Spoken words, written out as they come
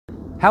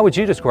How would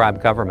you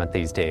describe government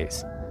these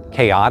days?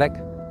 Chaotic,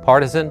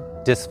 partisan,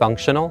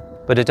 dysfunctional?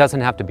 But it doesn't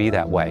have to be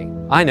that way.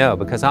 I know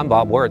because I'm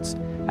Bob Wirtz,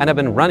 and I've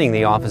been running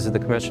the Office of the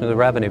Commissioner of the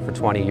Revenue for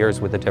 20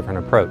 years with a different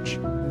approach.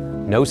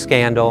 No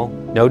scandal,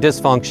 no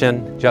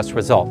dysfunction, just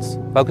results.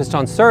 Focused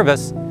on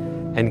service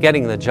and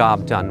getting the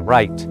job done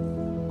right.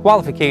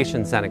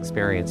 Qualifications and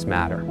experience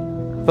matter.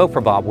 Vote for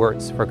Bob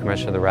Wirtz for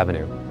Commissioner of the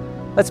Revenue.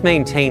 Let's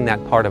maintain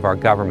that part of our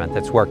government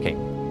that's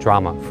working,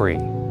 drama-free.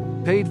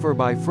 Paid for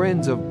by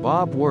friends of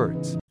Bob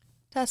Wirtz.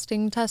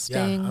 Testing.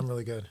 Yeah, I'm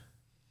really good.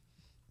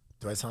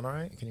 Do I sound all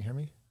right? Can you hear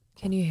me?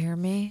 Can you hear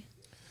me?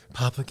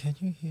 Papa, can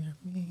you hear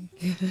me?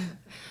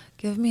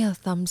 Give me a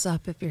thumbs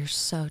up if you're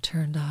so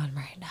turned on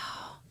right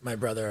now. My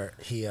brother,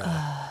 he'll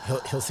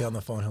say on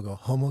the phone, he'll go,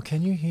 "Homo,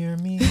 can you hear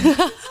me?"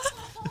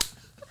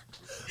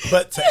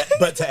 but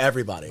to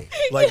everybody,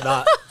 like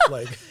not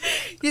like.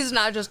 He's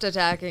not just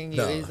attacking you.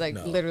 No, He's like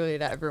literally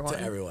to everyone.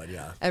 To everyone,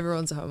 yeah.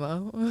 Everyone's a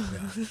homo.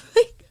 Yeah.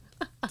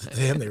 To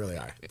him, they really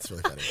are. It's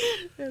really funny.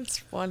 It's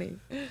funny.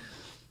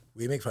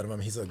 We make fun of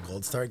him. He's a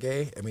Goldstar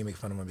gay, and we make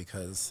fun of him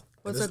because...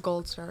 What's a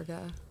Goldstar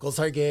gay?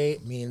 Goldstar gay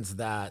means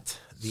that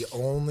the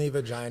only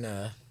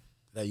vagina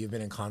that you've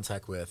been in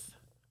contact with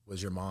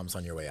was your mom's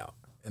on your way out.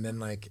 And then,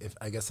 like,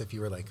 if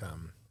you were, like,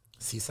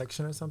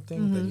 C-section or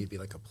something, then you'd be,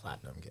 like, a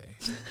platinum gay.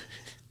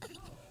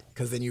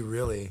 Because then you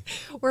really...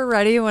 We're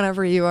ready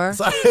whenever you are.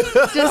 Sorry.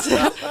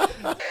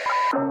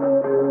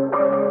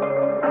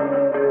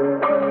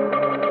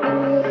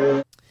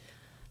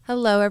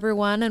 Hello,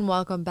 everyone, and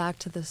welcome back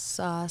to The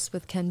Sauce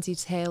with Kenzie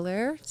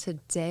Taylor.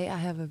 Today, I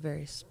have a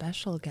very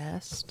special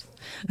guest.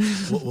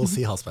 We'll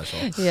see how special.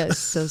 Yes,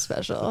 so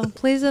special.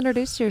 Please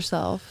introduce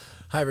yourself.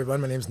 Hi,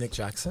 everyone. My name's Nick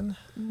Jackson.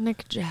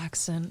 Nick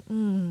Jackson.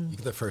 You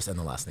get the first and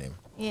the last name.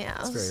 Yeah.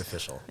 It's very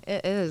official.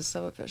 It is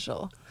so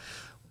official.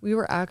 We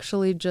were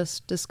actually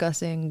just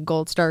discussing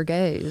Goldstar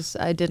gays.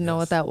 I didn't know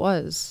what that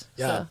was.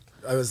 Yeah.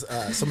 I was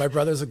so my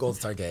brother's a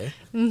Goldstar gay,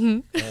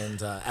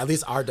 and at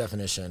least our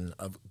definition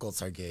of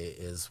Goldstar gay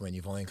is when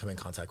you've only come in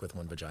contact with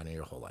one vagina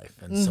your whole life.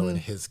 And so in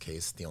his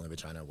case, the only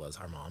vagina was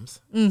our mom's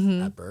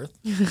at birth,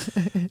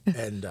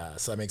 and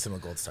so that makes him a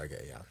Goldstar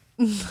gay.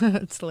 Yeah,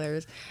 that's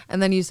hilarious.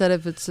 And then you said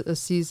if it's a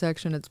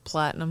C-section, it's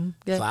platinum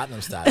gay.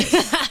 Platinum status.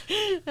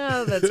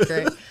 Oh, that's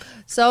great.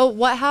 So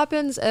what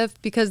happens if,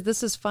 because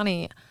this is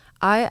funny,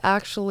 I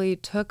actually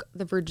took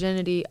the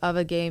virginity of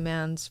a gay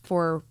man's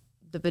for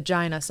the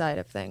vagina side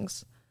of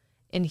things.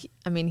 And he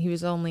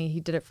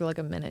did it for like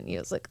a minute and he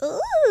was like,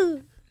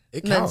 ooh,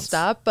 It and then counts.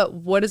 stop. But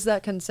what does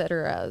that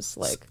consider as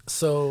like?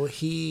 So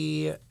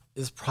he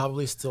is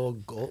probably still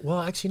gold.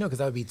 Well, actually, no, because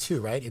that would be two,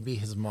 right? It'd be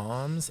his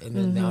mom's and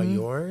then now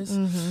yours.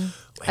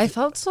 I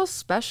felt so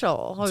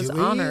special. I was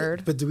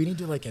honored. But do we need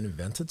to like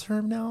invent a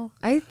term now?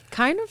 I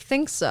kind of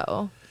think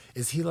so.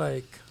 Is he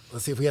like,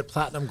 let's see, if we had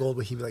platinum gold,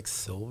 would he be like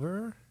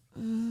silver?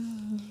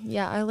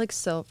 Yeah, I like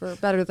silver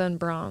better than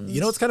bronze.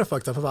 You know what's kind of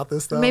fucked up about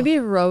this though? Maybe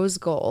rose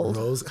gold.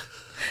 Rose.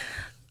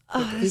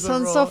 It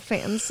sounds so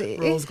fancy.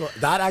 Rose gold.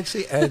 That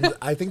actually, and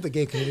I think the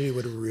gay community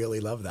would really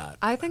love that.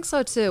 I think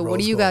so too. What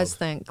Rose do you guys gold.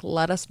 think?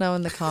 Let us know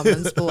in the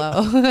comments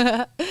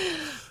below.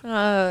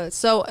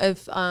 So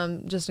if,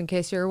 just in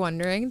case you're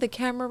wondering, the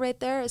camera right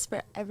there is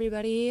for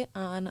everybody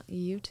on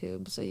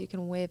YouTube. So you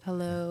can wave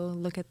hello,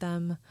 look at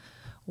them,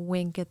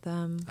 wink at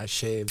them. I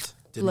shaved,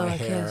 did Blow my a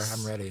hair. kiss.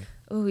 I'm ready.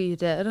 Oh, you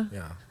did?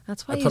 Yeah.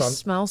 That's why I you put on-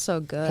 smell so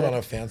good. Put on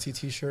a fancy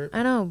t-shirt.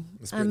 I know.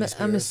 Miss I'm Britney a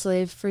Spears.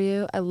 slave for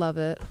you. I love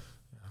it.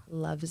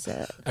 Loves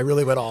it. I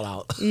really went all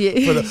out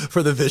Yeah.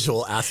 for the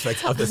visual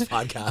aspect of this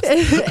podcast.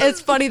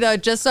 It's funny though,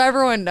 just so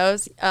everyone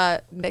knows,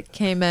 Nick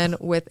came in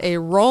with a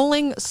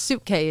rolling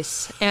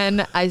suitcase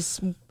and I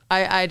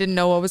didn't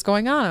know what was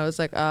going on. I was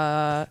like,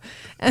 and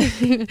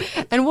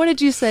what did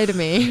you say to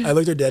me? I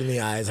looked her dead in the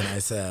eyes and I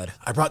said,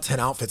 I brought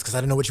 10 outfits because I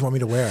didn't know what you want me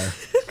to wear.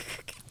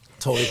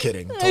 Totally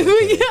kidding. Totally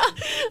kidding.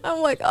 Yeah. I'm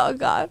like, oh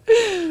God.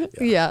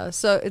 Yeah.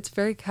 So it's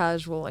very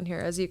casual in here,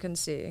 as you can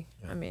see.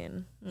 I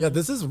mean. Yeah,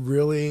 this is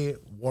really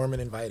warm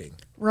and inviting.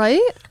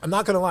 Right? I'm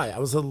not going to lie. I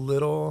was a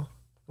little,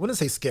 I wouldn't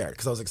say scared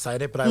because I was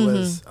excited, but I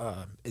was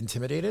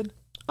intimidated.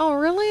 Oh,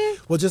 really?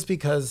 Well, just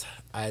because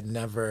I had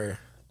never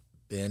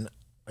been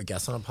a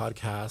guest on a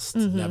podcast,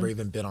 never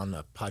even been on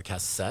a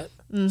podcast set.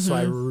 So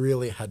I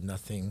really had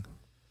nothing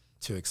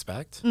to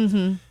expect.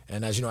 And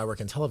as you know, I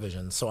work in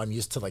television, so I'm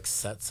used to like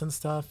sets and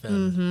stuff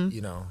and,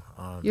 you know.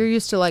 You're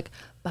used to like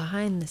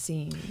behind the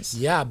scenes.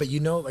 Yeah, but you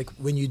know, like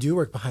when you do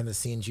work behind the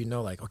scenes, you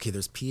know, like, okay,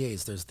 there's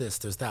PAs, there's this,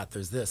 there's that,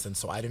 there's this. And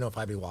so I didn't know if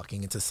I'd be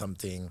walking into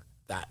something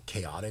that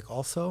chaotic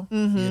also, you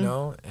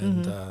know?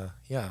 And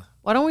yeah.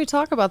 Why don't we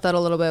talk about that a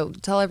little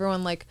bit? Tell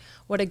everyone like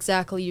what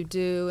exactly you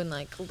do and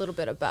like a little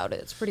bit about it.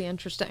 It's pretty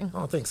interesting.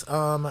 Oh, thanks.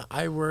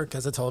 I work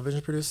as a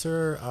television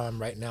producer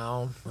right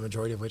now, the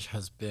majority of which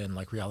has been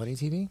like reality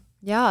TV.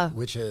 Yeah.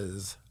 Which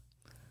is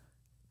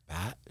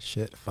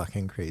batshit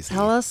fucking crazy.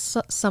 Tell us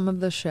some of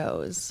the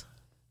shows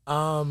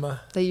that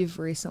you've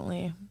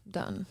recently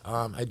done.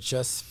 I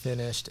just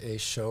finished a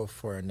show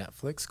for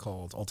Netflix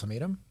called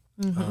Ultimatum.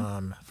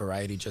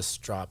 Variety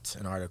just dropped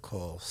an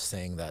article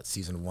saying that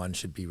season 1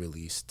 should be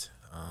released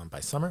by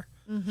summer.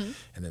 And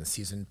then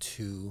season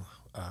 2,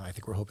 I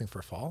think we're hoping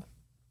for fall.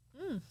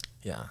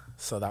 Yeah,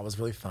 so that was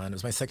really fun. It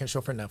was my second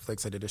show for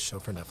Netflix. I did a show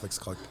for Netflix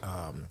called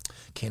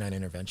Canine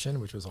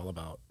Intervention, which was all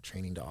about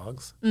training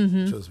dogs,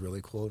 which was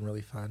really cool and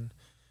really fun.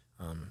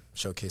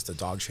 Showcased a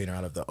dog trainer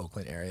out of the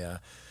Oakland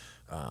area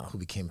who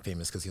became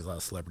famous because he has a lot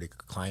of celebrity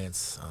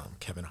clients,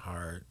 Kevin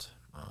Hart,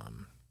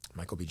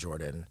 Michael B.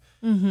 Jordan,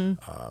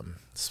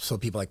 so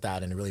people like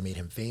that, and it really made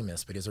him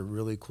famous. But he has a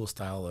really cool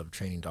style of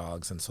training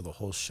dogs, and so the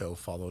whole show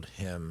followed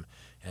him,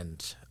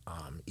 and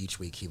each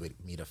week he would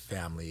meet a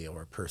family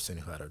or a person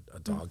who had a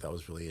dog that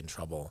was really in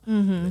trouble,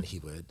 and then he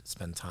would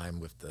spend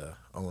time with the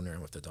owner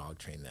and with the dog,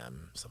 train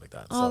them, stuff like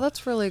that. Oh, so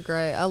that's really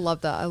great. I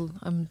love that.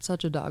 I'm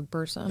such a dog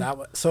person.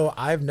 So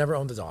I've never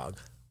owned a dog.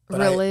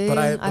 But Really?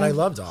 I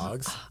love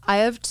dogs. I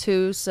have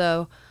 2,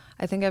 so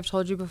I think I've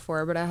told you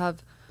before, but I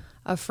have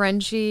a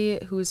Frenchie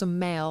who's a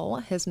male.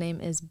 His name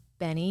is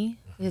Benny.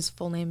 His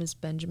full name is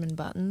Benjamin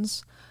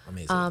Buttons.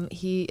 Amazing.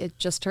 It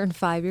just turned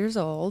 5 years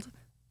old.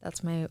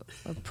 That's my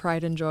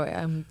pride and joy.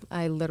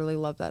 I literally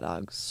love that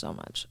dog so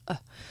much.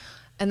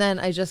 And then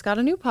I just got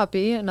a new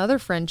puppy, another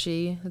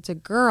Frenchie. It's a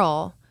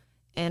girl,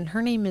 and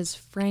her name is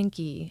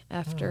Frankie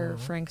after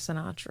Frank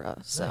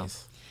Sinatra. So,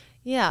 Nice.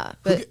 yeah.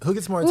 But Who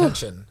gets more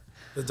attention,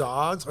 the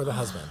dogs or the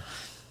husband?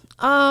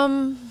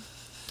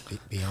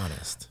 Be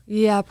honest.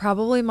 Yeah,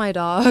 probably my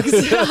dogs,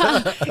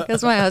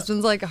 because my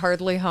husband's like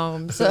hardly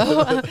home.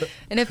 So,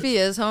 and if he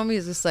is home,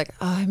 he's just like,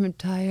 oh, I'm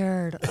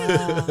tired,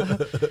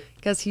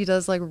 because he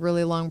does like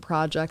really long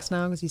projects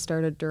now because he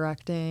started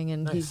directing,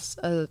 and he's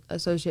an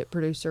associate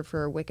producer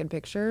for Wicked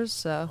Pictures.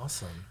 So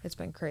Awesome. It's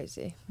been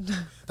crazy.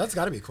 That's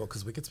got to be cool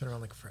because Wicked's been around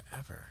like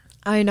forever.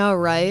 I know,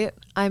 right?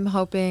 I'm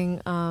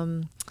hoping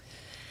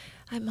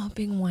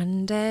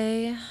one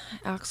day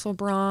Axel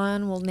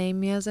Braun will name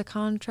me as a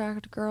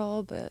contract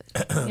girl, but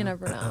you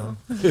never know.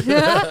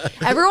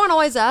 Everyone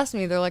always asks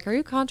me, they're like, are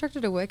you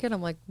contracted to Wicked?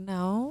 I'm like,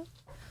 no.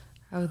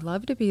 I would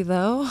love to be,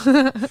 though.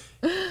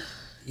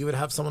 You would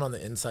have someone on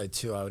the inside,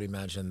 too, I would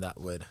imagine,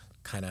 that would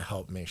kind of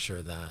help make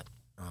sure that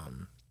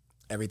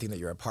everything that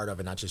you're a part of,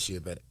 and not just you,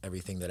 but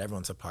everything that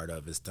everyone's a part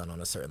of is done on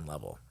a certain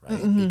level,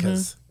 right?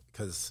 Because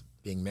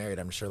being married,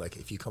 I'm sure, like,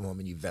 if you come home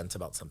and you vent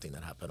about something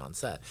that happened on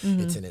set,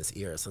 it's in his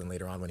ear. So then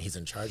later on, when he's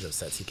in charge of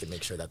sets, he can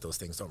make sure that those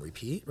things don't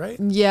repeat, right?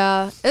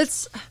 Yeah,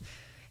 it's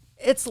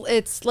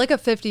like a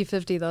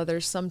 50-50, though.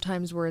 There's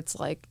sometimes where it's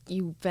like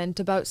you vent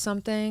about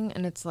something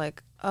and it's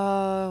like,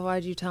 oh,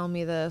 why'd you tell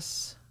me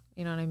this?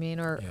 You know what I mean?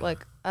 Or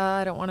like,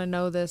 I don't want to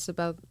know this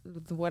about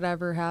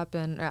whatever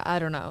happened. Or, I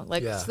don't know.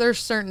 Like, there's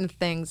certain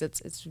things,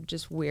 it's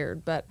just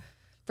weird. But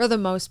for the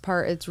most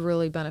part, it's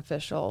really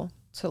beneficial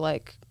to,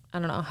 like, I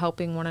don't know,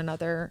 helping one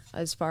another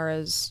as far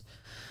as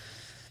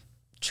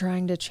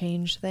trying to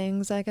change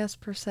things, I guess,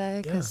 per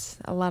se, because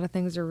a lot of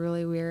things are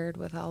really weird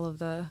with all of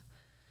the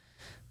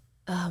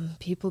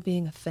people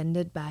being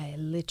offended by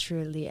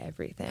literally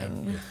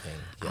everything.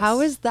 Yes.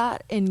 How is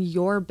that in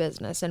your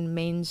business and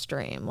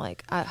mainstream?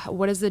 Like,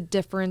 what is the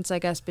difference, I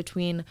guess,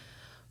 between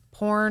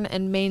porn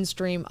and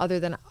mainstream, other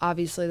than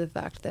obviously the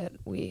fact that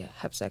we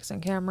have sex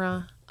on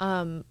camera?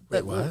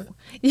 Wait, what?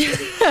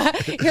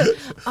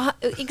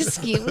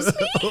 Excuse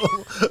me?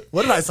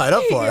 What did I sign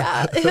up for?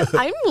 Yeah,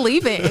 I'm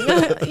leaving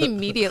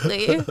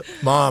immediately.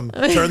 Mom,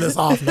 turn this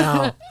off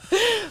now.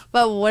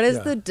 But what is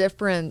the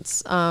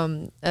difference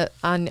on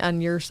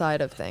your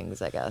side of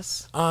things, I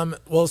guess?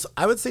 Well, so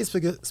I would say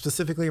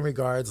specifically in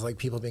regards like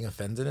people being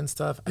offended and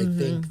stuff. I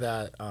think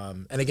that,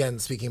 and again,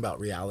 speaking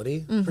about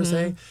reality per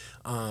se,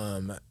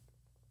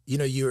 you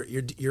know,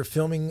 you're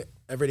filming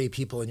everyday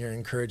people and you're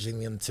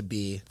encouraging them to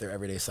be their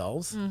everyday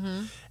selves.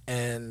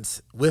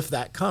 And with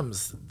that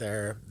comes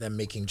them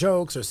making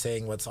jokes or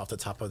saying what's off the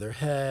top of their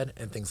head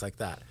and things like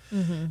that.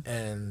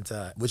 And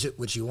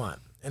which you want.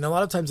 And a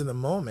lot of times in the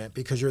moment,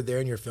 because you're there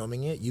and you're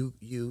filming it, you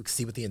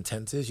see what the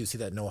intent is. You see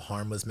that no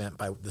harm was meant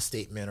by the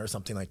statement or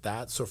something like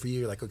that. So for you,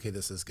 you're like, okay,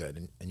 this is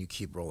good. And you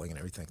keep rolling and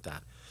everything like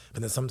that.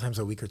 But then sometimes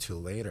a week or two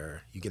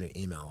later, you get an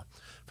email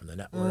from the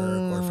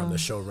network or from the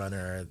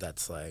showrunner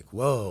that's like,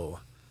 whoa,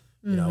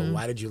 you know,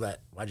 why'd you let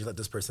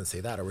this person say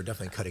that? Or we're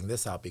definitely cutting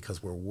this out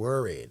because we're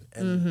worried.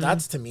 And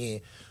that's, to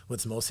me,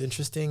 what's most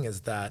interesting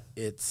is that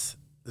it's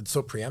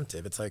so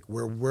preemptive. It's like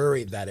we're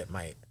worried that it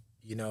might,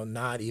 you know,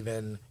 not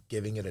even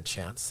giving it a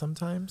chance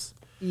sometimes.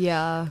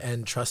 Yeah.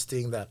 And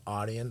trusting that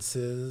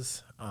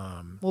audiences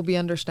will be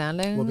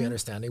understanding. Will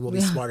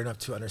be smart enough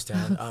to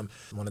understand.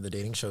 One of the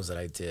dating shows that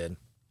I did,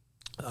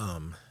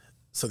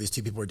 so these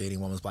two people were dating,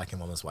 one was black and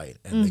one was white,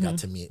 and they got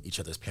to meet each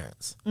other's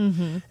parents.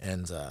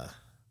 And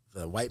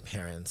the white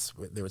parents,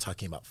 they were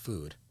talking about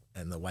food,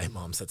 and the white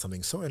mom said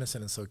something so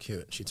innocent and so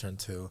cute. She turned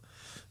to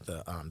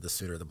the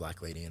suitor, the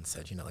black lady, and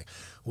said, you know, like,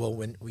 well,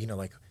 when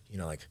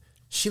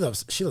she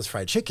loves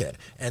fried chicken,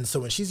 and so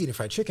when she's eating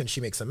fried chicken,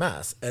 she makes a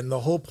mess. And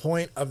the whole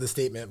point of the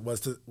statement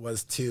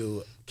was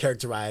to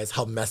characterize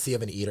how messy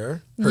of an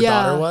eater her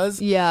daughter was.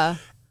 Yeah.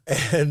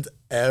 And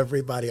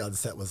everybody on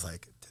set was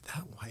like, did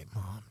that white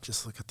mom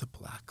just look at the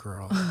black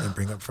girl and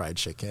bring up fried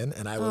chicken?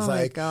 And I was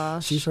like,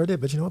 gosh. she sure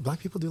did. But you know what? Black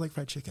people do like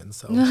fried chicken,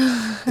 so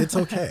it's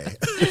okay.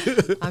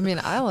 I mean,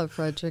 I love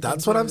fried chicken.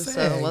 That's what I'm too,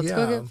 saying. So let's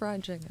go get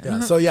fried chicken. Yeah.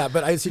 So yeah,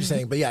 but I see what you're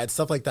saying. But yeah, it's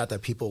stuff like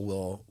that people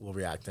will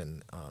react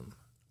and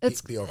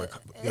be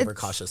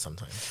overcautious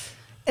sometimes.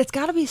 It's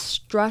got to be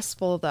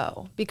stressful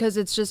though, because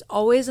it's just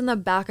always in the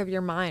back of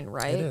your mind,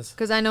 right? It is.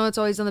 Because I know it's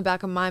always in the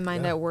back of my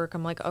mind at work.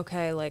 I'm like,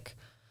 okay, like,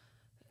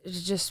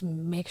 just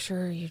make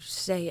sure you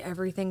say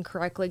everything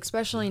correctly,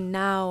 especially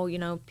now, you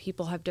know,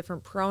 people have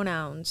different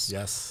pronouns.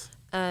 Yes.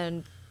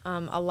 And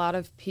a lot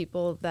of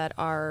people that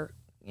are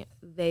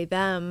they,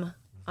 them,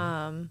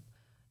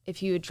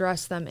 if you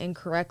address them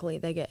incorrectly,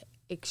 they get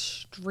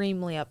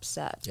extremely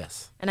upset.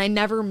 Yes. And I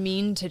never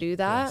mean to do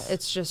that. Yes.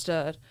 It's just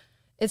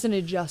it's an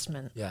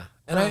adjustment. Yeah.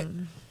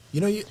 And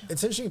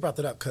it's interesting you brought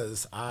that up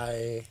because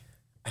I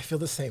feel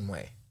the same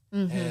way.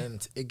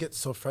 And it gets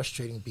so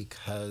frustrating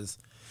because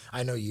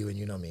I know you and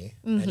you know me.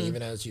 And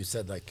even as you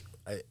said, like,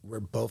 we're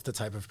both the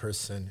type of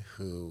person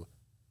who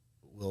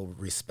will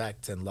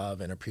respect and love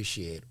and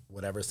appreciate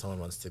whatever someone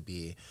wants to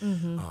be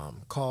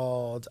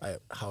called,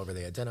 however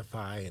they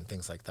identify and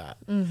things like that.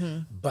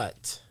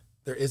 But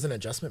there is an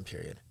adjustment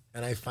period.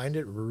 And I find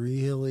it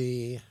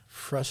really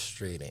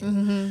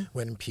frustrating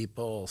when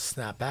people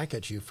snap back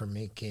at you for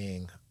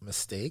making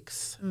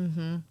mistakes.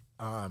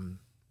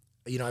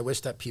 You know, I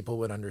wish that people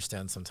would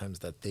understand sometimes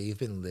that they've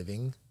been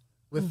living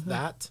with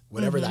that,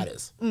 whatever that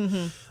is.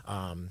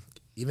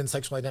 Even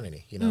sexual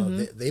identity, you know,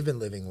 they've been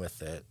living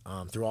with it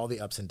through all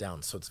the ups and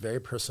downs. So it's very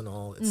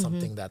personal. It's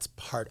something that's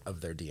part of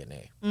their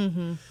DNA.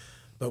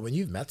 But when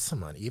you've met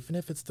someone, even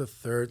if it's the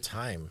third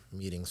time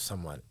meeting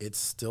someone, it's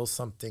still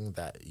something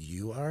that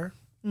you are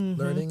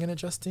learning and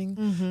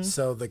adjusting.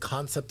 So the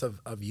concept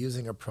of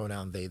using a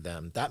pronoun they,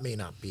 them, that may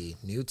not be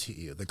new to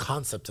you, the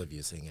concept of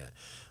using it,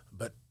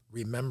 but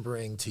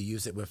remembering to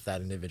use it with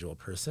that individual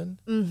person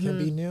can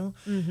be new.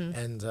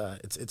 And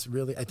it's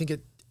really, I think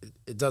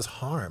it does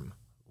harm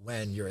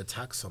when you're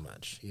attacked so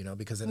much, you know,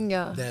 because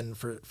then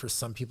for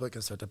some people it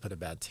can start to put a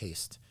bad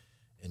taste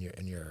in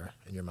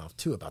your mouth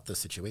too about the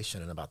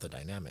situation and about the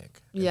dynamic.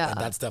 And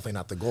that's definitely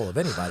not the goal of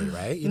anybody,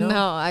 right? You know?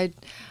 No,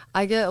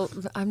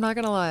 I'm not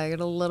gonna lie, I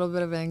get a little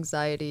bit of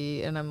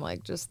anxiety, and I'm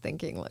like just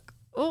thinking like,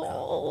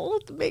 oh,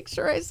 to make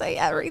sure I say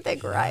everything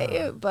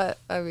right. But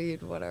I mean,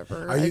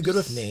 whatever. Are you good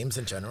with names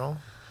in general?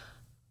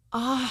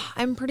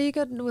 I'm pretty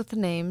good with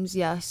names,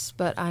 yes,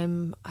 but I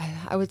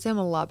would say I'm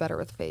a lot better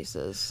with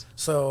faces.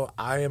 So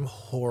I am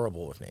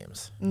horrible with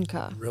names.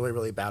 Okay. Really,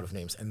 really bad with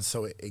names. And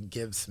so it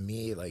gives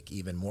me like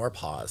even more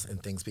pause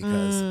and things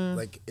because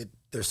like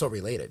they're so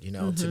related, you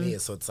know, to me.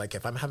 So it's like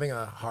if I'm having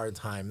a hard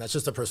time, that's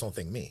just a personal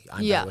thing, me.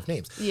 I'm bad with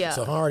names. Yeah.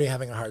 So if I'm already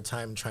having a hard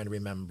time trying to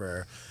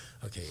remember,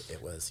 okay,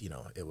 it was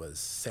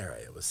Sarah,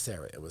 it was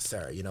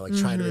Sarah, you know, like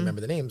trying to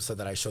remember the name so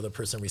that I show the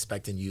person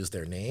respect and use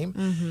their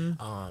name.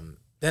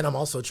 Then I'm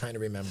also trying to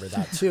remember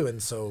that too. And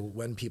so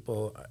when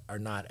people are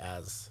not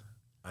as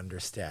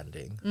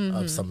understanding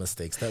of some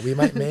mistakes that we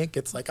might make,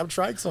 it's like, I'm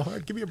trying so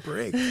hard. Give me a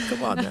break.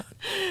 Come on, man.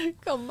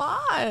 Come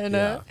on.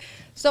 Yeah.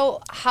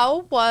 So how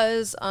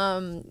was,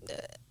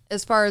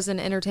 as far as in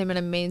entertainment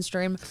and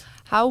mainstream,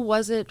 how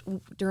was it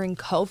during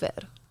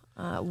COVID?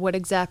 What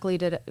exactly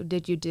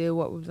did you do?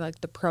 What were like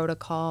the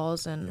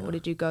protocols and what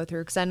did you go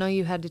through? Because I know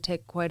you had to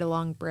take quite a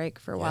long break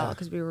for a while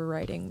because we were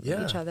writing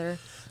with each other.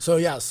 So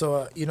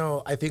you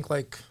know, I think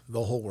like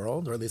the whole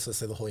world, or at least let's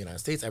say the whole United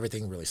States,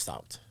 everything really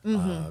stopped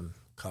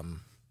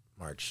come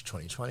March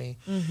 2020.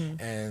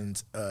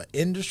 And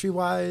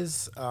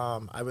industry-wise,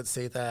 I would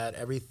say that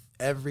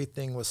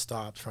everything was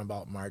stopped from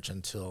about March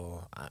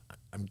until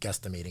I'm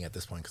guesstimating at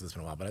this point because it's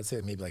been a while, but I'd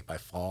say maybe like by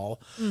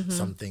fall,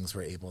 some things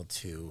were able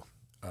to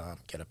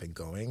get up and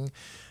going.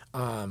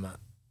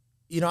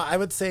 You know, I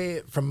would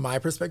say from my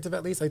perspective,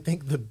 at least, I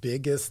think the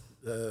biggest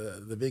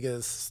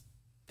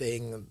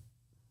thing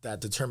that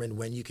determined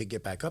when you could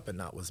get back up and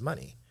not was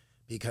money.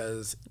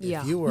 Because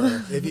if you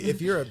were, if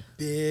you're a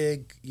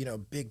big, you know,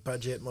 big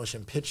budget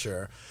motion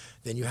picture,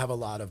 then you have a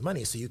lot of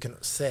money. So you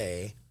can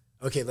say,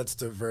 okay, let's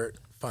divert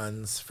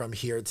funds from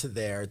here to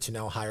there to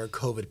now hire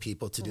COVID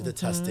people to do the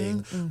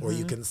testing, or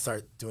you can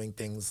start doing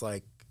things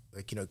like,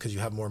 you know, because you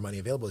have more money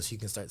available, so you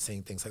can start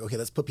saying things like, okay,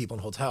 let's put people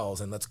in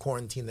hotels and let's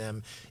quarantine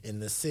them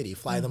in this city,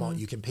 fly them all.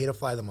 You can pay to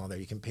fly them all there.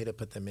 You can pay to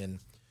put them in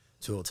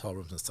to hotel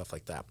rooms and stuff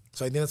like that.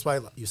 So I think that's why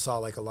you saw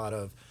like a lot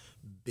of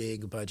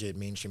big budget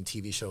mainstream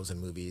TV shows and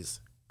movies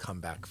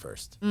come back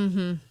first.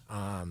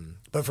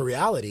 But for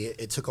reality,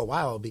 it took a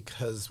while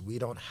because we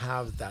don't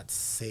have that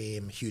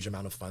same huge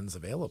amount of funds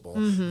available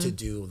to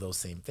do those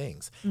same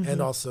things.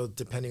 And also,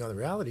 depending on the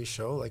reality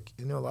show, like,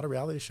 you know, a lot of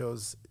reality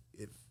shows,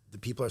 the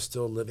people are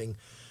still living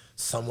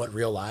somewhat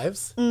real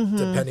lives,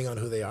 depending on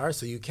who they are.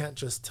 So you can't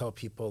just tell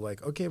people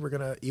like, okay, we're going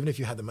to, even if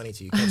you had the money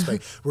to, you can't say,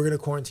 we're going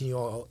to quarantine you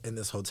all in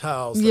this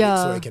hotel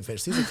so I can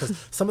finish season. Because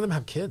some of them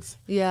have kids.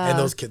 And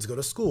those kids go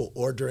to school.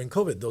 Or during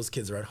COVID, those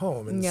kids are at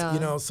home. And, you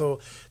know, so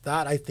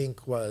that I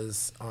think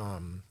was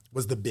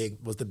the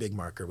big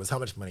marker, was how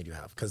much money do you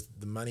have? Because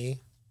the money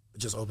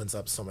just opens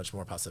up so much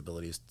more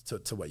possibilities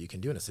to what you can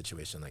do in a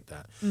situation like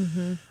that.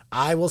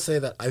 I will say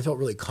that I felt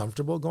really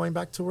comfortable going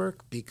back to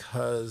work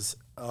because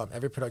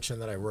every production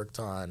that I worked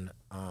on,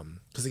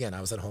 because again,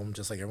 I was at home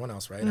just like everyone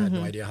else, right? I had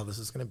no idea how this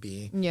was going to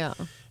be. Yeah.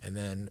 And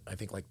then I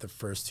think like the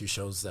first 2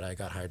 shows that I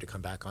got hired to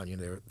come back on,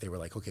 they were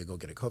like, okay, go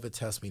get a COVID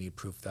test. We need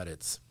proof that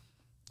it's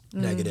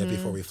negative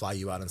before we fly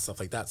you out and stuff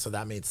like that. So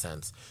that made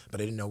sense.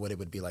 But I didn't know what it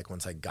would be like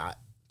once I got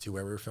to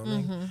where we were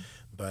filming.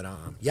 But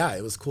yeah,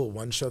 it was cool.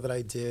 One show that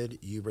I did,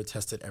 you were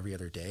tested every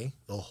other day.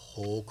 The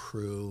whole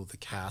crew, the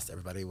cast,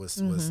 everybody was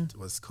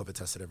COVID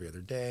tested every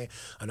other day.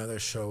 Another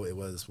show, it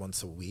was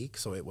once a week.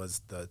 So it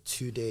was the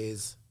 2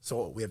 days.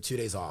 So we have 2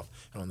 days off.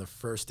 And on the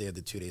first day of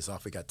the 2 days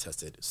off, we got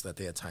tested so that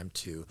they had time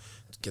to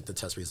get the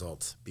test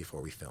results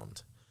before we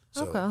filmed.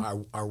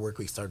 So our work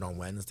week started on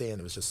Wednesday, and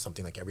it was just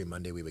something like every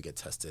Monday we would get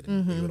tested,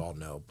 and we would all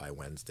know by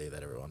Wednesday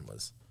that everyone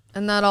was.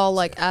 And that all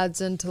like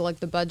adds into like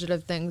the budget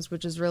of things,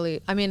 which is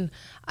really, I mean,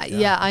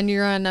 yeah, on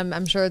your end,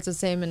 I'm sure it's the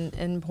same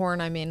in porn.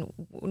 I mean,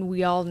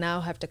 we all now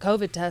have to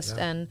COVID test,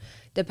 and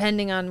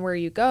depending on where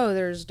you go,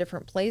 there's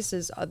different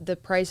places. The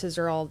prices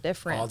are all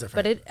different.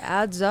 But it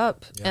adds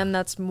up, and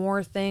that's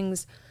more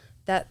things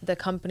that the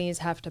companies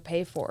have to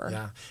pay for.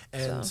 Yeah,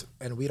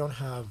 and we don't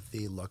have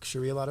the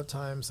luxury a lot of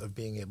times of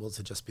being able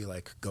to just be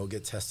like, go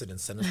get tested and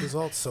send us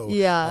results. So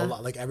a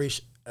lot, like a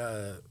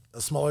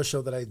smaller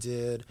show that I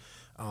did,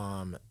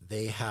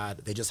 they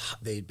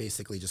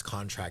basically just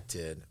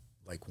contracted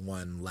like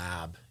one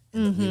lab.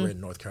 We were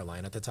in North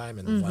Carolina at the time,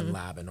 and one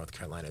lab in North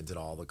Carolina did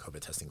all the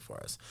COVID testing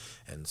for us.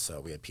 And so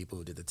we had people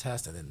who did the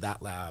test, and then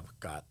that lab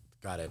got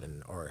it,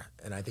 and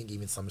I think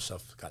even some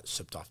stuff got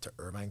shipped off to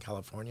Irvine,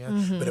 California,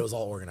 but it was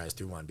all organized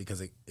through one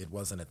because it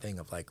wasn't a thing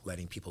of like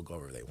letting people go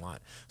wherever they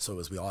want. So it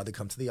was, we all had to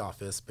come to the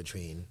office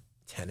between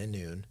 10 and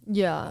noon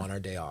on our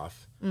day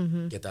off,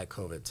 get that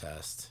COVID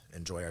test,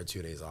 enjoy our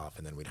 2 days off,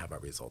 and then we'd have our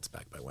results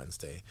back by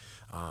Wednesday.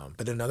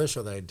 But another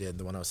show that I did,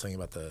 the one I was telling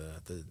you about,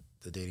 the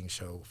dating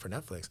show for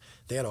Netflix,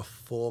 they had a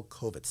full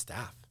COVID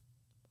staff.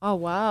 Oh,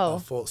 wow.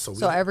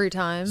 So every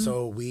time?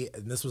 So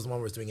and this was the one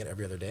where I was doing it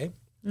every other day.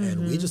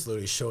 And we just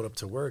literally showed up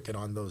to work, and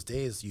on those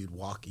days you'd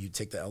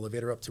take the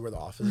elevator up to where the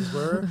offices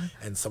were,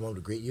 and someone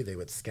would greet you. They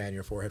would scan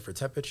your forehead for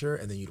temperature,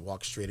 and then you'd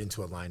walk straight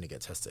into a line to get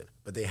tested.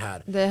 But they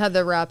had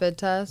the rapid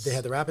test. They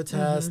had the rapid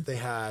test. They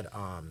had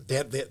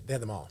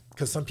them all,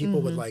 because some people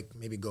would like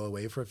maybe go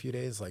away for a few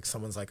days. Like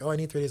someone's like, oh, I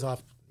need 3 days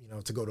off,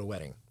 to go to a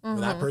wedding.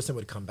 When that person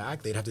would come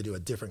back, they'd have to do a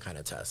different kind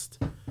of test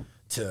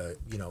to,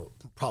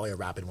 probably a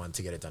rapid one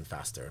to get it done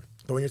faster.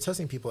 But when you're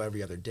testing people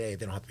every other day,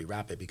 they don't have to be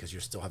rapid because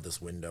you still have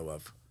this window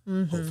of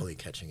hopefully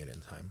catching it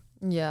in time.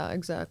 Yeah,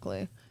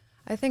 exactly.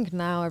 I think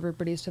now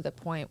everybody's to the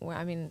point where,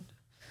 I mean,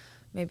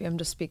 maybe I'm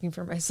just speaking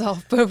for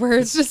myself, but where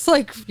it's just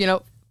like,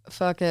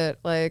 fuck it.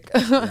 Like,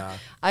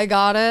 I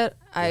got it.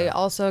 I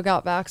also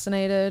got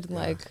vaccinated. Yeah.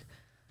 Like,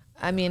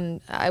 I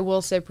mean, I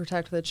will say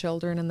protect the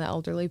children and the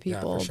elderly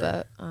people,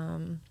 but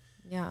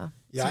Yeah,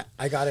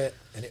 I got it,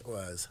 and it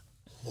was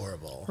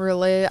horrible.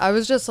 Really? I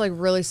was just like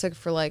really sick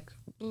for like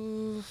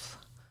I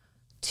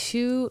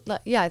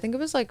think it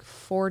was like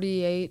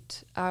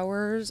 48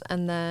 hours,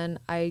 and then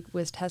I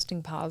was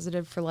testing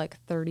positive for like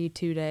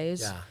 32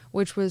 days,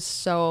 which was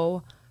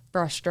so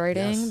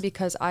frustrating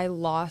because I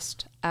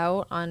lost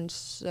out on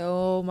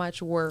so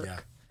much work. Yeah,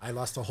 I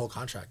lost a whole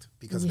contract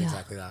because of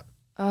exactly that.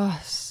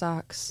 Oh,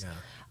 sucks.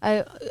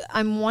 Yeah.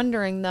 I'm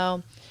wondering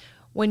though,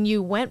 when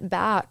you went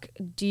back,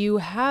 do you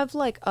have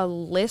like a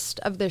list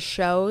of the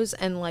shows,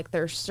 and like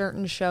there's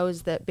certain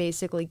shows that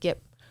basically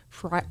get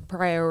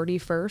priority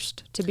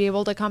first to be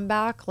able to come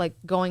back, like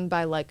going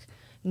by like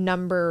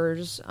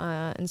numbers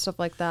and stuff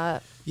like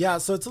that? Yeah,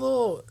 so it's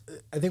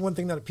I think one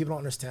thing that people don't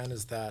understand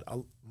is that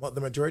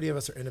the majority of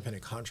us are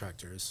independent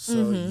contractors.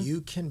 So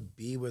you can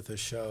be with a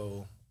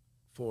show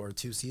for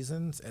 2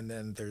 seasons, and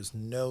then there's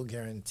no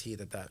guarantee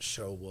that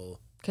show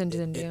will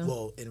continue. It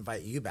will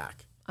invite you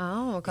back.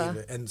 Oh,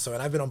 okay. And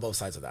I've been on both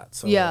sides of that.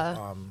 So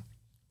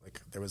like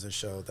there was a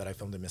show that I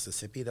filmed in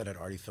Mississippi that had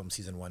already filmed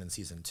season 1 and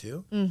season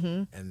 2.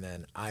 And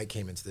then I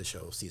came into the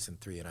show season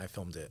 3, and I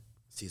filmed it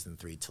season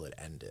 3 till it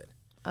ended.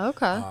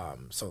 Okay.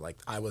 So like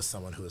I was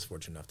someone who was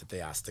fortunate enough that they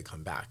asked to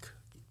come back,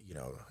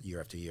 year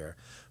after year.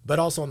 But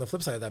also on the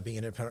flip side of that, being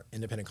an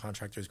independent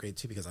contractor is great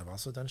too, because I've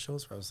also done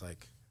shows where I was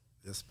like,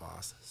 this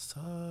boss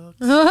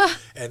sucks.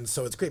 And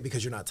so it's great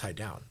because you're not tied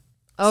down.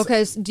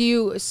 Okay, so do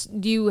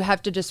you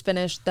have to just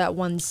finish that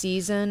one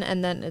season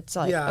and then it's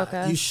like,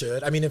 okay? You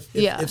should. I mean,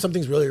 if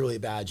something's really, really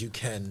bad, you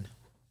can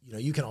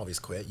always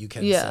quit. You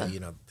can say,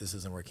 this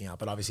isn't working out.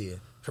 But obviously,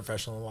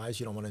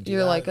 professional-wise, you don't want to do that.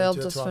 You're like, I'll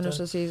just finish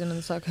the season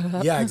and suck it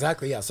up. Yeah,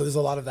 exactly. Yeah, so there's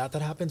a lot of that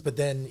happens. But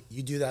then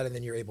you do that, and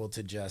then you're able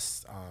to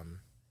just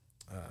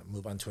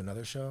move on to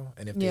another show.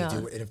 And if they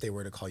do, and if they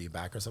were to call you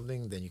back or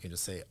something, then you can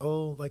just say,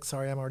 oh, like,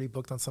 sorry, I'm already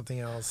booked on something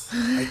else.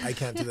 I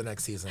can't do the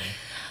next season.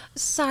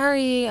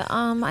 Sorry,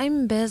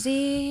 I'm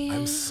busy.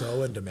 I'm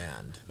so in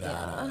demand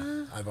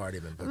that I've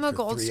already been booked. I'm a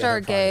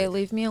Goldstar gay.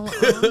 Leave me alone.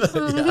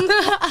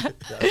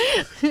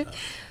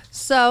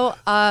 So,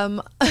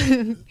 how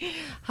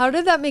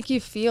did that make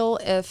you feel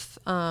if,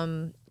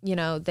 you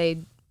know,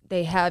 they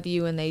have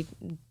you and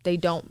they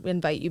don't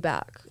invite you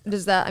back.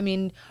 Does that, I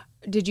mean,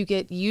 did you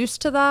get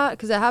used to that?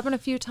 Because it happened a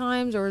few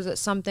times, or is it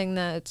something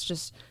that it's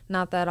just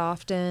not that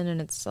often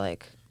and it's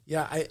like...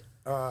 Yeah,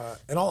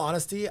 in all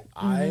honesty,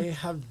 I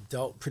have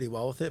dealt pretty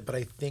well with it, but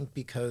I think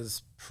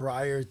because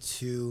prior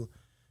to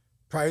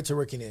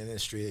working in the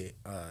industry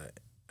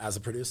as a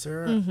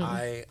producer,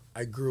 I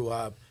grew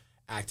up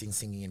acting,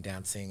 singing, and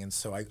dancing, and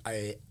so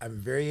I'm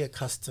very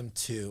accustomed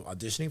to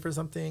auditioning for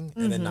something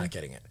and then not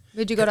getting it.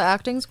 Did you go to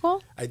acting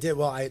school? I did.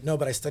 Well,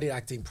 but I studied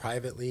acting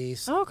privately,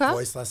 Okay.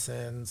 voice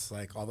lessons,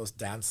 like all those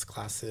dance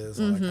classes,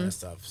 all that kind of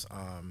stuff.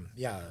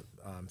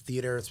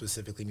 Theater,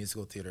 specifically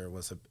musical theater,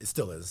 it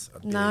still is.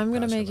 No, I'm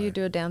gonna make you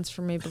do a dance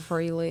for me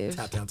before you leave.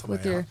 Tap dance on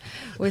with my your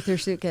with your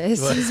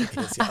suitcase.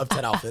 Up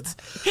 10 outfits.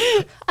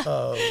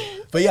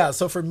 But yeah,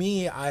 so for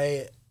me,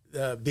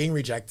 being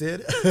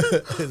rejected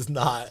was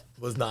not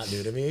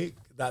new to me.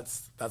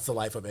 That's the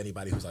life of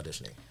anybody who's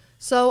auditioning.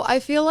 So I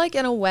feel like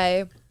in a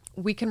way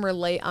we can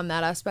relate on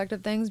that aspect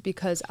of things,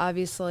 because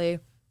obviously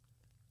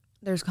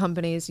there's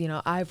companies, you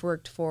know, I've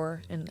worked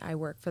for, and I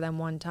worked for them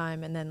one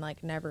time and then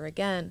like never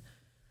again.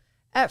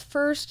 At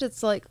first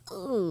it's like,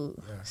 ooh,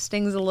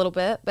 stings a little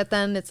bit, but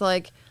then it's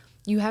like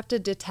you have to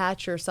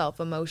detach yourself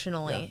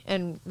emotionally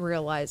and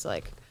realize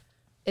like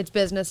it's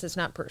business, it's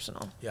not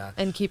personal. Yeah.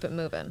 And keep it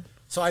moving.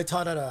 So I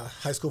taught at a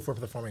high school for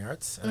performing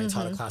arts, and I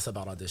taught a class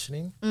about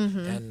auditioning.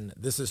 And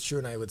this is true,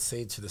 and I would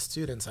say to the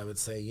students, I would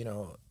say, you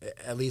know,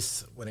 at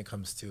least when it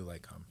comes to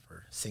like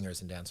for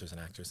singers and dancers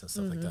and actors and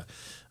stuff like that,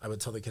 I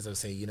would tell the kids, I would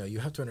say, you know, you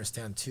have to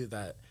understand too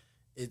that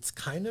it's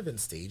kind of in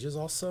stages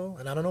also.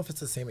 And I don't know if it's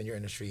the same in your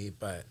industry,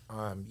 but,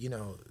 you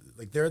know,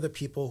 like there are the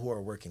people who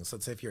are working. So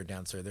let's say if you're a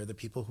dancer, they're the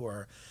people who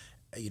are,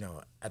 you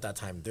know, at that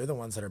time, they're the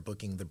ones that are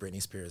booking the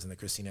Britney Spears and the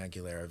Christina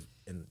Aguilera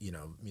in, you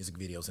know, music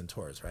videos and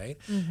tours, right?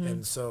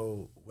 And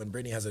so when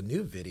Britney has a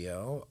new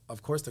video,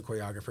 of course the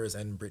choreographers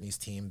and Britney's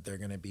team, they're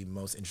going to be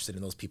most interested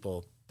in those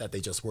people that they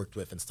just worked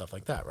with and stuff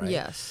like that, right?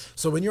 Yes.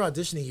 So when you're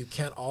auditioning, you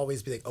can't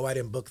always be like, oh, I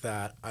didn't book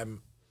that.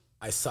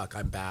 I suck.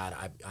 I'm bad.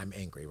 I'm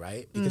angry,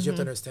 right? Because you have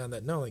to understand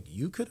that, no, like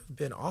you could have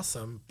been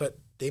awesome, but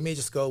they may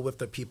just go with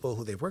the people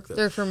who they've worked with.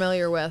 They're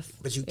familiar with.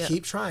 But you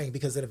keep trying,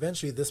 because then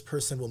eventually this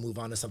person will move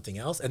on to something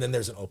else, and then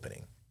there's an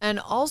opening. And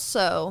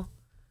also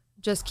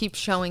just keep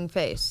showing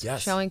face.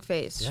 Yes. Showing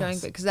face.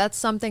 Because that's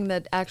something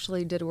that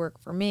actually did work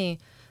for me.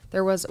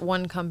 There was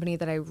one company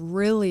that I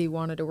really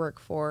wanted to work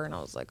for, and I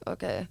was like,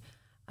 okay,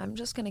 I'm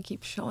just going to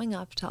keep showing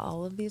up to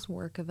all of these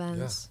work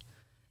events. Yeah.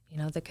 You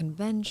know, the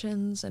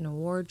conventions and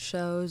award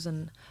shows,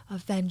 and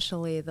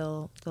eventually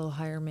they'll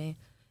hire me.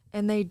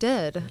 And they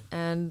did,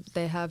 and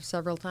they have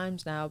several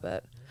times now,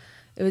 but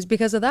it was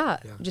because of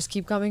that. Yeah. Just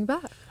keep coming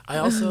back. I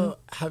also,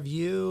 have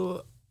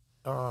you,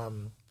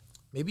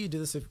 maybe you do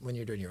this when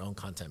you're doing your own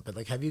content, but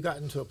like, have you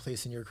gotten to a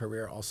place in your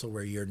career also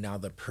where you're now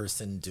the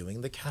person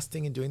doing the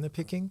casting and doing the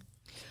picking?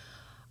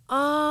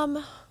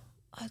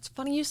 It's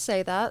funny you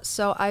say that.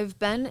 So I've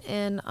been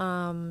in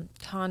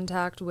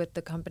contact with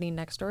the company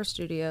Next Door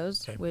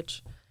Studios,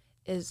 which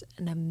is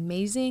an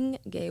amazing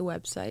gay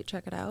website.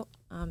 Check it out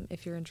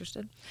if you're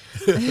interested.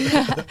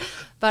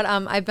 But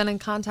I've been in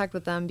contact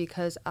with them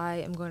because I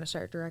am going to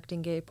start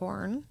directing gay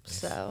porn. Nice.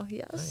 So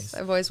yes,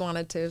 I've always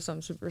wanted to, so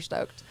I'm super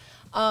stoked.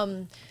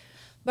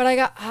 But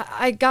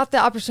I got the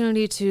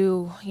opportunity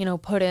to, you know,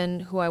 put in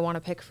who I want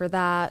to pick for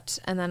that.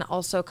 And then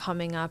also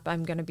coming up,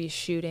 I'm going to be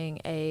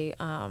shooting a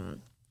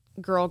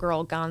Girl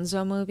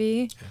Gonzo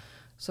movie. Okay.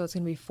 So it's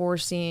going to be 4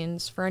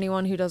 scenes. For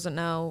anyone who doesn't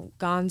know,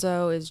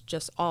 Gonzo is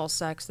just all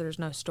sex. There's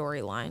no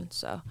storyline.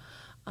 So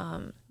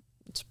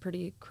it's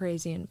pretty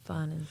crazy and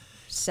fun and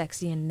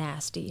sexy and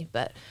nasty.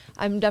 But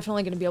I'm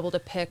definitely going to be able to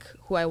pick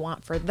who I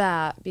want for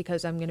that,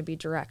 because I'm going to be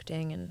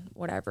directing and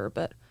whatever.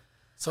 But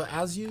so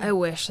I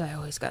wish I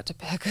always got to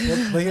pick.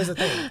 But here's the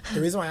thing. The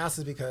reason why I ask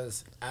is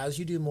because as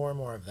you do more and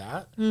more of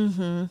that,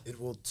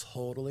 it will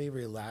totally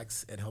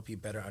relax and help you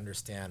better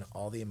understand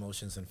all the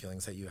emotions and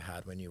feelings that you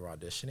had when you were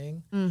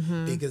auditioning,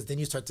 because then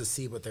you start to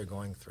see what they're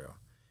going through.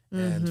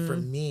 And for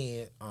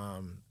me,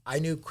 I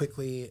knew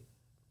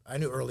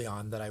early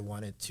on that I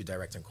wanted to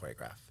direct and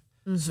choreograph.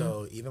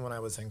 So even when I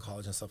was in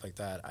college and stuff like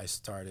that, I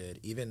started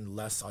even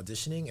less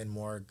auditioning and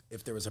more,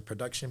 if there was a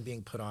production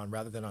being put on,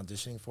 rather than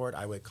auditioning for it,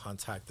 I would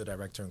contact the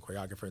director and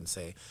choreographer and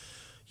say,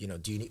 you know,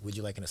 would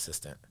you like an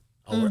assistant?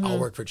 I'll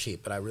work for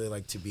cheap, but I really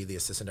like to be the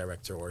assistant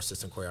director or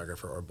assistant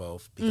choreographer or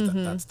both, because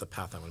that's the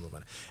path I want to move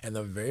on. And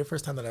the very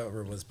first time that I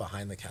ever was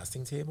behind the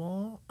casting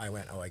table, I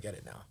went, oh, I get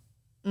it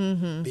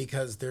now.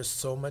 Because there's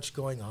so much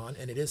going on,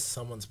 and it is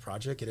someone's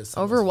project. It is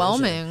someone's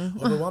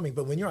overwhelming.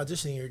 But when you're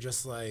auditioning, you're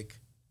just like,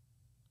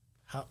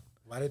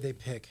 why did they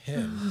pick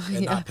him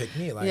and not pick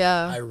me? Like,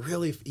 I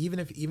really, even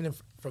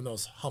if from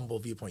those humble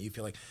viewpoint, you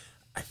feel like,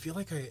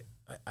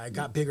 I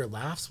got bigger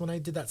laughs when I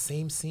did that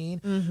same scene,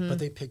 but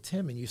they picked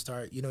him, and you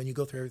start, you know, and you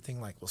go through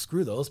everything like, well,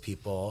 screw those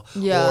people,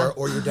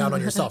 or you're down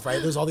on yourself,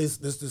 right? There's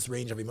this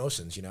range of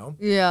emotions, you know?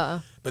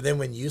 Yeah. But then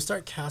when you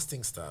start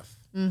casting stuff,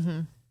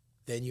 then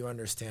you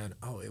understand,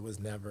 oh, it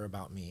was never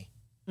about me.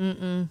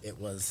 It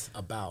was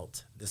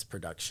about this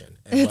production.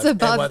 And It's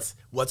about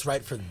what's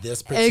right for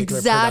this particular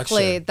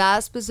exactly production.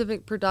 that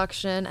specific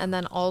production, and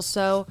then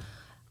also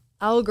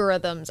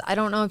algorithms. I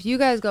don't know if you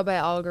guys go by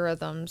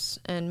algorithms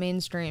in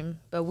mainstream,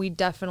 but we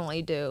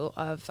definitely do,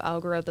 of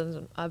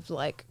algorithms of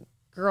like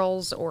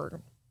girls or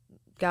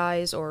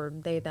guys or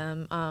they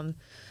them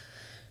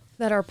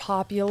that are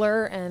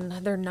popular and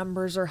their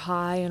numbers are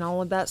high and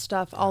all of that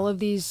stuff. All of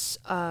these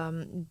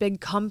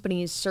big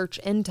companies search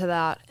into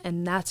that,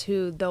 and that's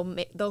who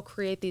they'll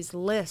create these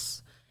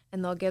lists,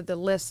 and they'll give the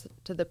list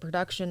to the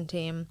production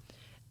team,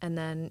 and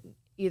then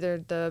either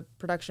the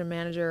production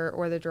manager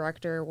or the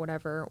director,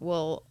 whatever,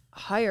 will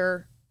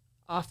hire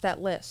off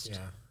that list. Yeah.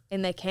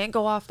 And they can't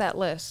go off that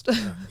list.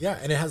 Yeah,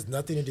 and it has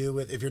nothing to do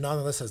with, if you're not on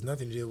the list, it has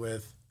nothing to do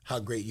with how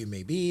great you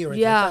may be or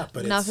anything Yeah, like that.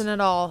 But nothing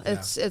at all.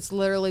 yeah. It's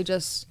literally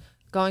just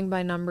going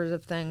by numbers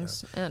of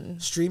things.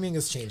 And Streaming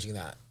is changing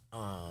that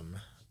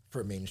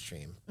for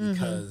mainstream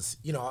because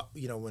you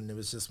know when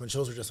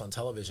shows were just on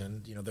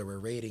television, there were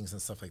ratings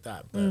and stuff like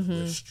that. But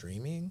with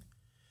streaming,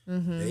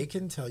 they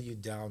can tell you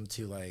down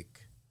to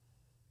like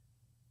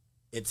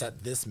it's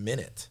at this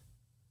minute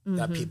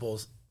that people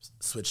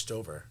switched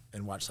over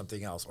and watched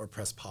something else or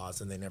press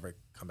pause and they never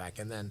come back,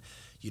 and then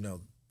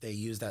they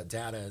use that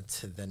data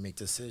to then make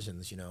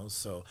decisions,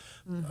 so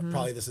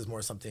probably this is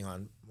something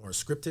on more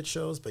scripted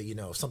shows, but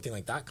if something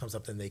like that comes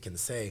up, then they can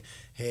say,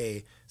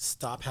 hey,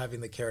 stop having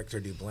the character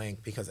do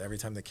blank, because every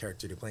time the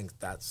character do blank,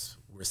 that's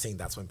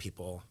when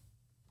people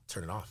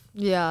turn it off.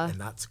 yeah.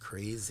 And that's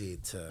crazy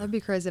That'd be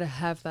crazy to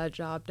have that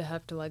job, to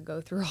have to like go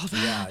through all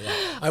that.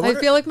 yeah. I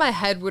feel like my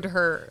head would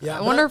hurt. Yeah,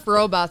 I wonder if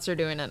robots are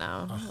doing it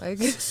now. Like,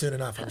 soon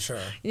enough, I'm sure.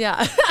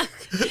 yeah.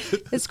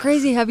 It's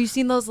crazy. Have you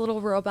seen those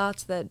little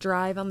robots that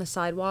drive on the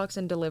sidewalks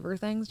and deliver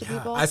things to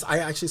people? I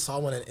actually saw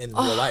one in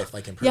real life,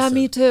 like in person. Yeah,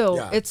 me too.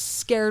 Yeah. It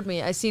scared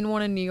me. I seen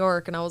one in New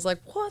York and I was like,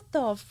 what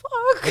the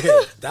fuck?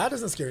 Okay, that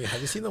doesn't scare me.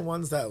 Have you seen the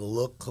ones that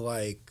look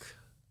like,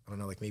 I don't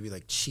know, like maybe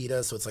like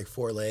cheetahs, so it's like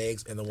 4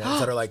 legs, and the ones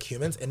that are like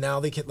humans, and now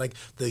they can, like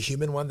the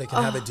human one, they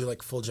can have it do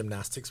like full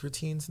gymnastics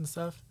routines and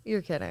stuff.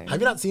 You're kidding. Have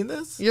you not seen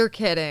this? You're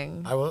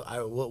kidding. We'll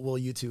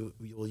YouTube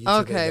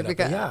Okay, it,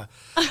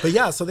 but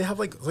yeah, so they have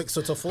like so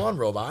it's a full on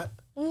robot,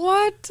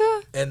 What?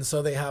 and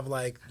so they have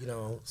like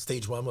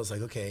stage 1 was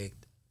like, okay,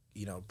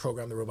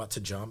 program the robot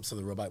to jump, so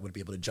the robot would be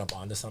able to jump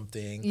onto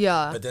something.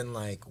 Yeah. But then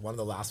like one of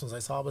the last ones I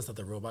saw was that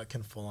the robot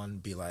can full on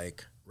be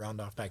like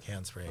round off back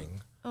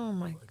handspring. Oh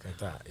my. Like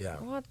that, yeah.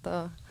 What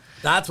the?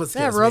 That's what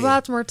scares That me.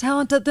 robot's more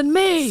talented than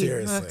me.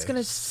 Seriously. It's going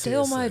to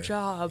steal my Seriously.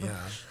 job.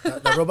 Yeah.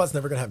 That robot's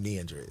never going to have knee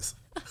injuries.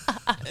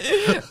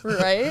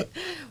 Right?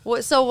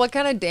 So what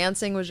kind of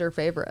dancing was your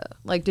favorite?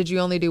 Like, did you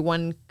only do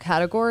one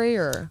category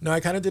or? No, I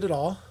kind of did it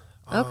all.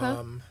 Okay.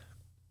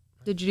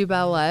 Did you do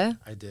ballet?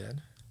 I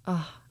did.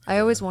 I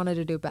always wanted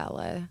to do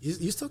ballet.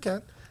 You still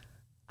can.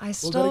 I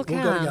still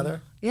can. We'll go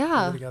together.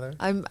 Yeah. We'll go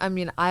together. I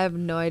mean, I have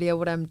no idea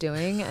what I'm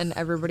doing, and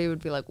everybody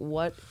would be like,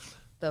 what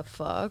the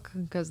fuck?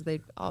 Because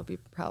they'd all be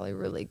probably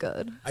really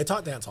good. I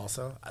taught dance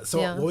also.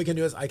 So Yeah. what we can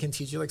do is I can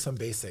teach you like some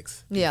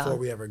basics Yeah. before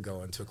we ever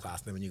go into a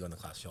class. And then when you go in the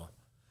class, you'll.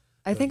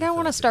 I think I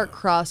want to start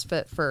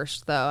CrossFit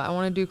first, though. I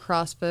want to do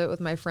CrossFit with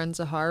my friend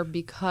Zahar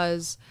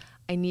because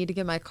I need to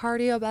get my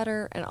cardio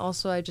better, and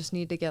also I just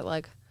need to get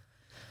like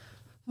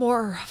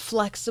more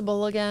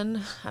flexible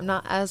again. I'm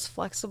not as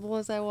flexible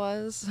as I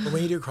was. But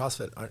when you do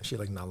CrossFit, aren't you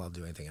like not allowed to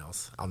do anything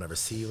else? I'll never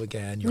see you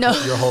again. Your, No.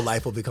 your whole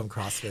life will become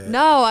CrossFit.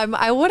 No,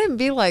 I wouldn't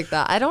be like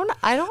that. I don't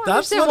That's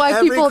understand what why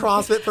every people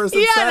CrossFit person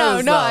Yeah,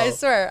 says, no, I though.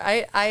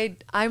 swear.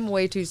 I'm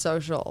way too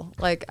social.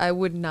 Like I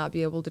would not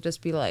be able to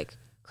just be like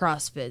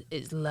CrossFit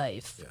is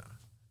life. Yeah.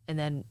 And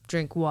then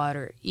drink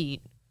water,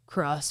 eat,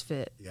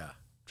 CrossFit. Yeah.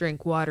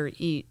 Drink water,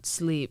 eat,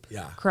 sleep,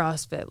 Yeah.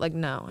 CrossFit. Like,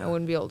 no, I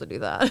wouldn't be able to do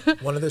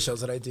that. One of the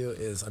shows that I do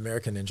is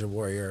American Ninja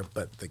Warrior,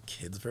 but the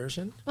kids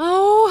version.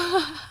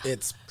 Oh,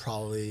 It's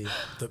probably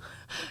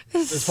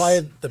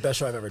the best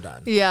show I've ever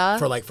done. Yeah.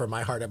 For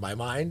my heart and my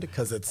mind,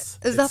 because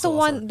is that the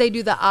one they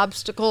do the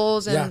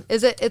obstacles and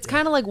Yeah. it's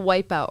kind of like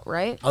Wipeout,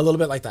 right? A little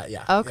bit like that,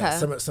 yeah. Okay.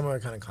 Yeah, similar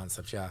kind of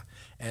concept, yeah.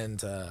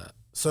 And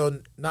so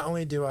not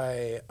only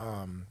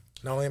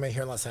am I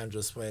here in Los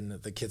Angeles when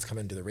the kids come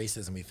into the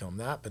races and we film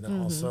that, but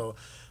then also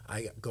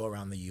I go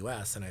around the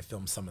U.S. and I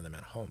film some of them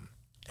at home.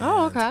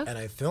 Oh, okay. And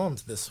I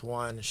filmed this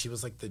one. She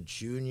was like the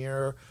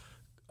junior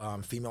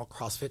female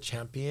CrossFit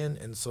champion,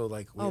 and so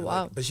like we were,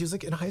 wow. like, but she was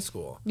like in high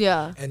school.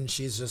 Yeah. And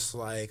she's just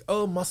like,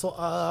 oh, muscle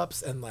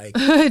ups and like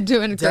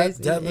Doing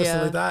crazy. deadlifts yeah.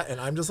 and like that, and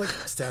I'm just like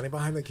standing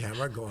behind the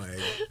camera going.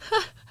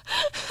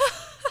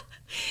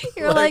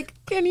 You're like,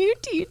 can you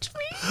teach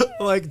me?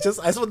 Like, I just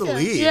want to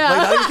leave. Yeah.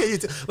 Like, not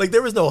even like,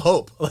 there was no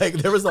hope. Like,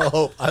 there was no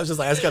hope. I was just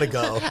like, I just gotta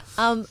go.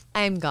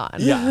 I'm gone.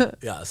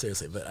 Yeah,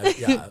 seriously.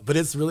 But but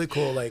it's really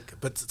cool. Like,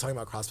 but talking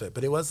about CrossFit,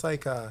 but it was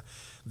like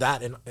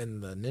that and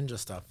the ninja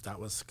stuff. That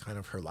was kind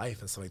of her life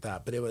and stuff like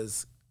that. But it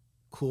was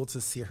cool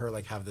to see her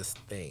like have this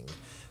thing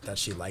that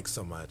she likes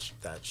so much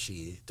that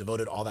she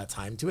devoted all that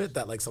time to it,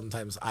 that like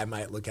sometimes I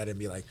might look at it and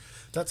be like,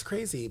 that's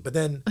crazy. But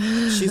then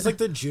she's like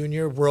the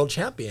junior world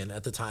champion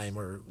at the time,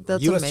 or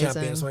That's US amazing.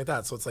 champion or something like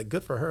that. So it's like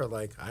good for her.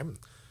 Like I'm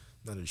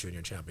not a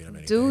junior champion of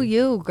anything. Do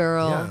you,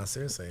 girl? Yeah,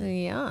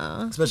 seriously.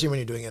 Yeah. Especially when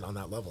you're doing it on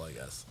that level, I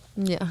guess.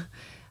 Yeah.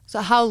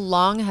 So how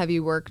long have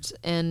you worked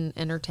in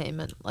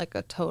entertainment? Like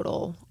a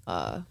total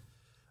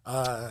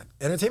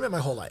Entertainment my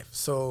whole life.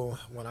 So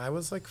when I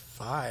was like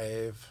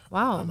 5,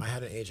 Wow. I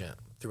had an agent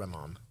through my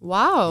mom.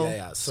 Wow.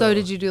 Yeah. So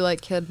did you do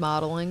like kid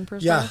modeling per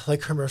se? Yeah,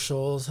 like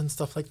commercials and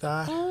stuff like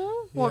that.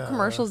 Oh, what Yeah.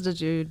 commercials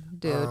did you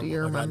do? Do you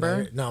I got remember?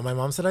 married- No, my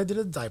mom said I did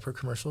a diaper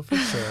commercial for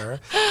sure.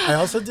 I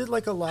also did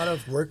like a lot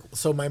of work.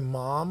 So my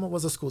mom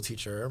was a school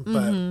teacher,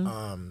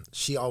 but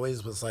she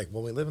always was like,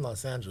 well, we live in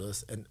Los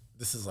Angeles, and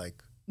this is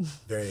like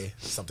very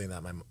something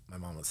that my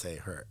mom would say,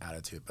 her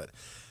attitude, but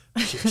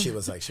she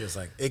was like,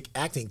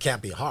 acting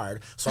can't be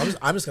hard. So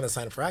I'm just gonna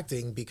sign up for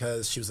acting,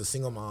 because she was a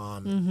single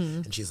mom,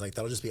 and she's like,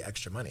 that'll just be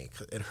extra money.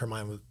 And her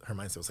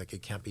mindset was like,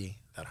 it can't be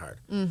that hard.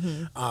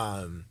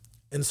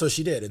 And so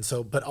she did. And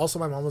so, but also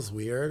my mom was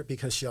weird,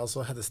 because she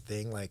also had this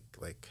thing like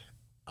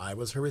I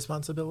was her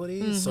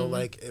responsibility. So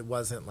like it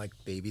wasn't like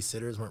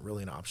babysitters weren't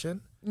really an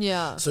option.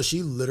 Yeah. So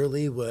she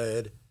literally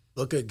would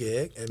book a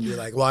gig and be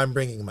like, well, I'm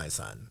bringing my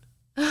son.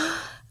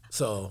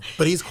 So,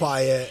 but he's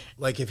quiet.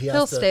 Like if he has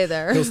He'll to, stay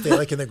there. He'll stay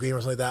like in the green room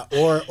or something like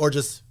that, or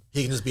just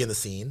he can just be in the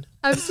scene.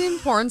 I've seen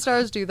porn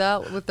stars do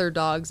that with their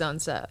dogs on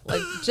set.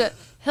 Like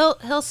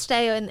he'll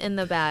stay in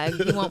the bag.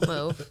 He won't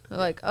move. They're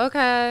like,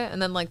 okay.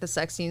 And then like the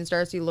sex scene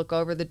starts, you look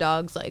over, the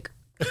dog's like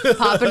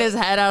popping his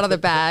head out of the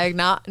bag.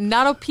 Not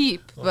a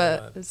peep,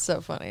 but it's so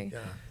funny.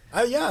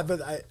 Yeah.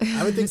 But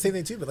I would think same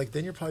thing too. But like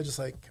then you're probably just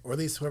like, or at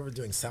least whoever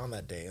doing sound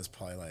that day is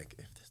probably like,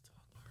 if this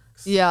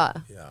dog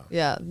works.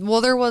 Yeah.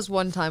 Well, there was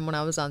one time when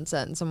I was on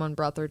set and someone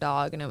brought their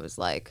dog, and it was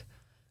like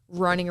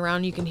running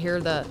around. You can hear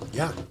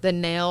the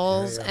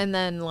nails, and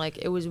then like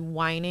it was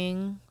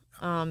whining.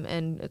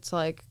 And it's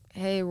like,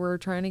 hey, we're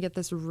trying to get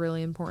this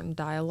really important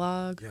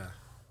dialogue. Yeah.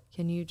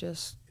 Can you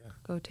just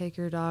go take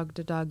your dog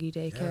to doggy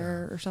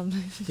daycare or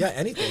something? Yeah,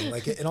 anything.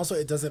 Like, and also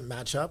it doesn't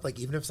match up. Like,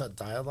 even if it's not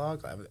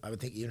dialogue, I would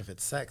think even if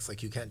it's sex,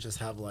 like you can't just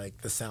have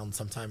like the sound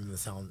sometime and the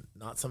sound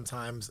not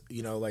sometimes.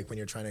 You know, like when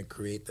you're trying to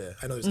create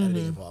I know there's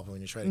editing involved, but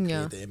when you're trying to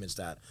create the image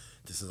that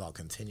this is all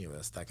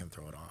continuous, that can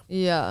throw it off.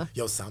 Yeah.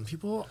 Yo, sound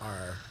people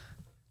are.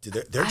 Dude,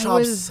 their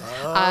chops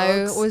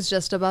I was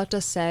just about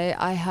to say,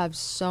 I have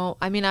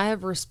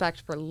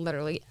respect for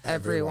literally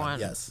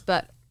everyone. Yes.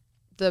 But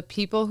the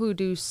people who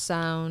do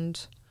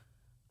sound,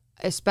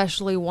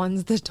 especially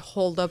ones that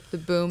hold up the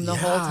boom the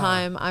whole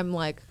time, I'm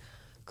like,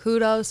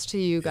 kudos to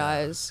you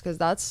guys, because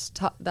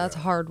that's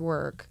hard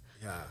work.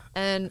 Yeah.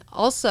 And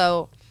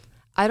also,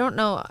 I don't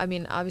know, I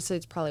mean, obviously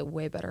it's probably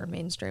way better in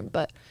mainstream,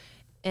 but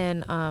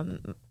in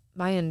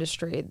my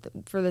industry,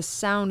 for the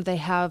sound, they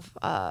have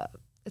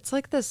it's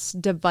like this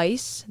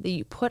device that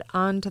you put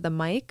onto the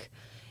mic,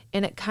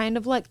 and it kind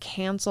of like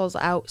cancels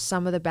out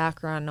some of the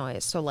background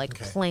noise. So like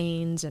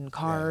planes and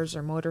cars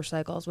or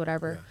motorcycles,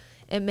 whatever.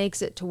 It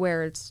makes it to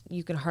where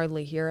you can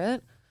hardly hear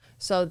it.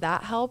 So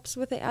that helps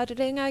with the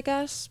editing, I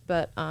guess.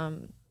 But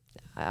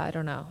I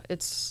don't know.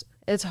 It's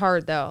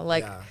hard though.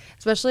 Like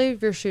especially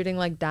if you're shooting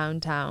like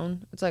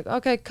downtown. It's like,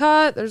 okay,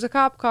 cut, there's a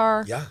cop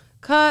car. Yeah.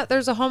 Cut,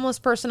 there's a homeless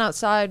person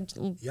outside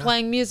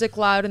playing music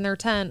loud in their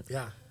tent.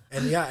 Yeah.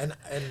 And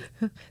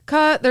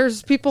Cut,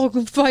 there's people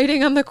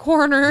fighting on the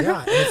corner.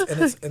 Yeah,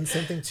 and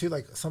same thing too.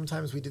 Like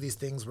sometimes we do these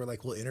things where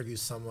like we'll interview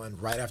someone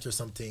right after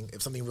something.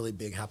 If something really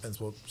big happens,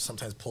 we'll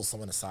sometimes pull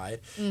someone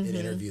aside and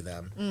interview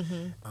them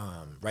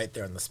right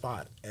there on the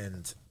spot.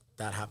 And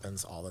that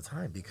happens all the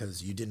time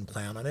because you didn't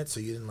plan on it. So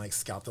you didn't like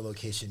scout the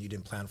location. You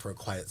didn't plan for a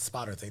quiet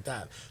spot or anything like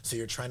that. So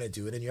you're trying to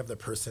do it, and you have the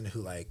person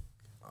who like,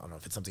 I don't know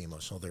if it's something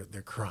emotional,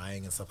 they're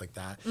crying and stuff like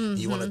that.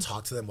 You want to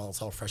talk to them while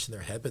it's all fresh in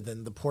their head, but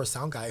then the poor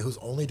sound guy who's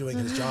only doing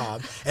his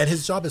job, and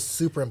his job is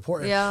super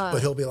important, but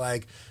he'll be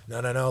like, no,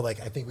 like,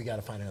 I think we got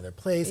to find another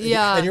place.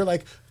 And you're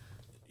like,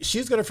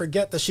 she's going to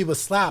forget that she was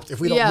slapped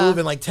if we don't move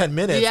in like 10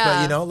 minutes.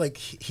 But, you know, like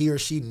he or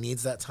she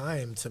needs that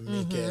time to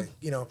make it,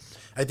 you know.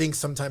 I think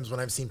sometimes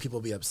when I've seen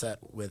people be upset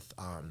with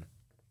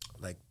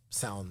like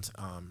sound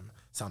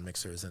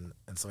mixers and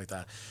stuff like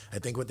that, I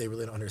think what they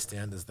really don't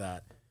understand is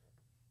that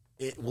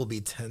it will be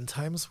 10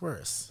 times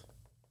worse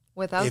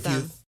without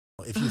them.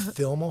 If you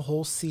film a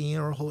whole scene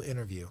or a whole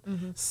interview,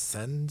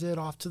 send it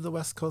off to the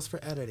West Coast for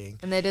editing,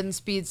 and they didn't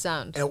speed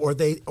sound, or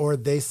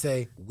they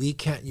say we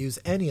can't use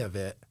any of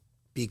it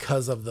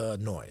because of the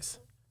noise.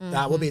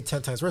 That will be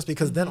 10 times worse,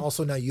 because then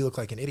also now you look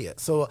like an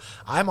idiot. So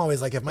I'm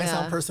always like, if my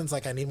sound person's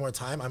like, I need more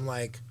time, I'm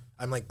like,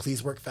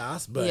 please work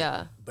fast,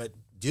 but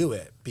do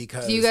it,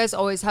 because. Do you guys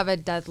always have a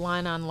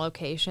deadline on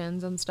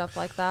locations and stuff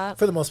like that?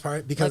 For the most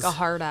part, because like a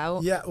hard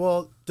out. Yeah,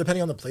 well,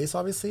 depending on the place,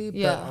 obviously.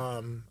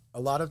 But a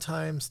lot of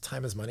times,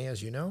 time is money,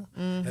 as you know.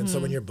 And so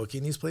when you're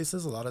booking these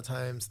places, a lot of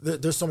times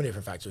there's so many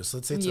different factors. So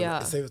let's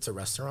say it's a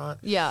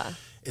restaurant. Yeah,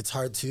 it's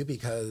hard too,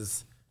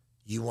 because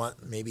you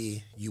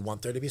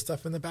want there to be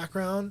stuff in the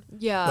background.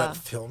 Yeah. But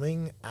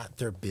filming at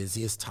their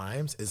busiest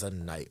times is a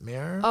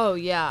nightmare. Oh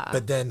yeah.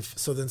 But then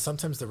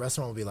sometimes the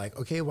restaurant will be like,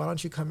 okay, why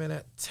don't you come in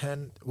at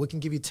 10? We can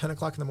give you 10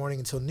 o'clock in the morning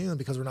until noon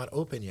because we're not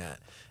open yet.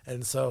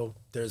 And so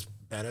there's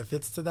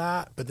benefits to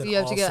that. But then you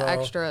have also, to get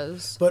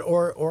extras. But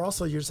or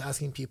also you're just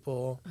asking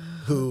people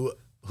who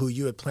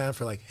you had planned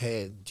for, like,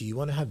 hey, do you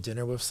want to have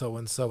dinner with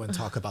so-and-so and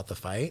talk about the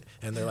fight?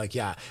 And they're like,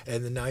 yeah.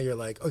 And then now you're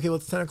like, okay, well,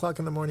 it's 10 o'clock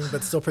in the morning,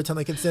 but still pretend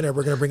like it's dinner.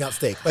 We're going to bring out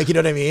steak. Like, you know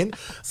what I mean?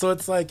 So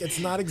it's like, it's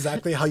not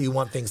exactly how you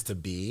want things to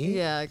be.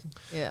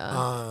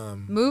 Yeah.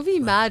 Movie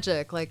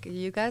magic. Like,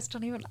 you guys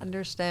don't even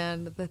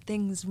understand the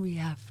things we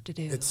have to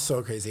do. It's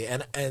so crazy.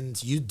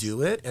 And you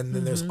do it, and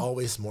then there's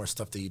always more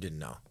stuff that you didn't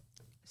know.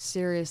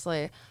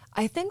 Seriously.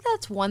 I think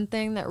that's one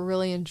thing that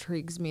really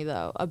intrigues me,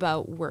 though,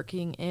 about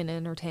working in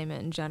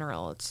entertainment in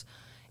general.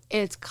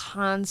 It's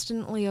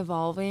constantly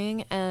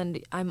evolving,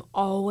 and I'm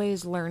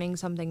always learning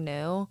something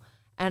new,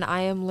 and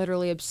I am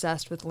literally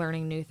obsessed with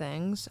learning new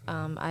things.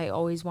 I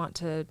always want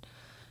to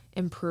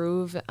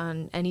improve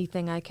on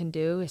anything I can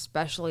do,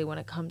 especially when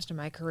it comes to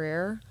my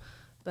career.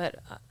 But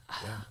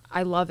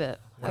I love it.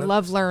 I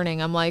love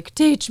learning. I'm like,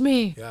 teach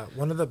me. Yeah,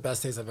 one of the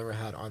best days I've ever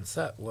had on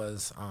set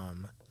was...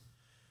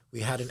 we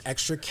had an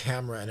extra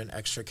camera and an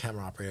extra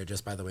camera operator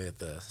just by the way that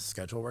the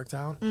schedule worked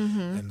out.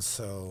 And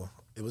so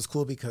it was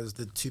cool because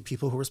the two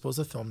people who were supposed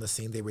to film the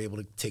scene, they were able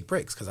to take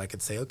breaks because I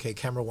could say, okay,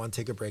 camera one,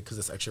 take a break because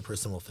this extra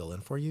person will fill in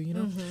for you, you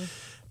know?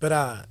 But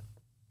I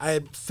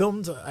had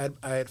formed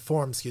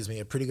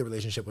a pretty good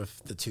relationship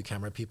with the two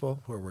camera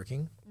people who were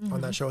working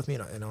on that show with me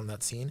and on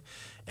that scene.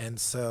 And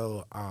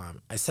so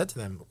I said to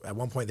them, at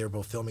one point they were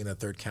both filming, the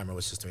third camera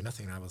was just doing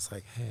nothing. And I was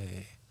like,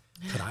 hey,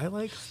 could I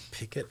like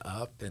pick it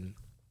up and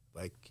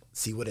like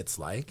see what it's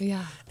like?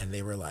 Yeah. And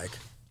they were like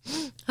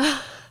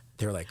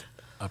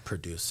a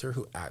producer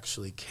who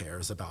actually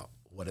cares about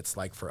what it's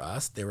like for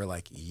us. They were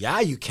like,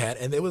 yeah, you can.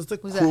 And it was the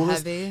coolest.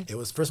 Was it heavy? It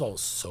was, first of all, it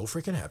was so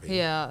freaking heavy.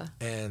 Yeah.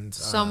 And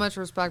so much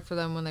respect for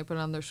them when they put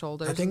it on their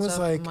shoulders. I think it was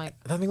like,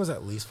 that thing was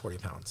at least 40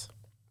 pounds.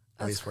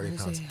 At least 40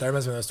 crazy. pounds. That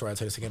reminds me of another story I'll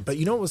tell you again. But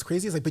you know what was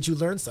crazy is like, but you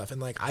learn stuff.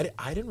 And like, I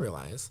didn't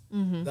realize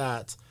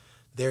that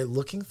they're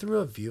looking through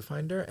a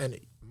viewfinder, and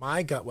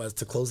my gut was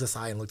to close this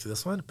eye and look through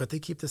this one, but they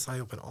keep this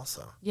eye open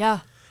also. Yeah.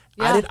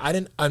 I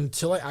didn't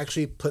until I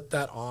actually put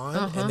that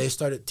on and they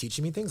started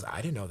teaching me things.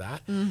 I didn't know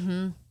that.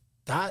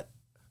 That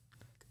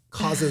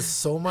causes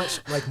so much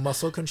like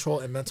muscle control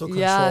and mental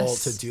control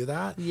to do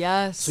that.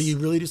 Yes. So you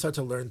really do start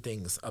to learn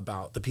things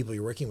about the people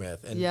you're working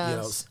with. And, you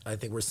know, I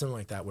think we're similar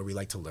like that, where we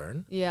like to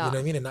learn. Yeah. You know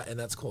what I mean? And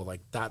that's cool.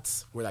 Like,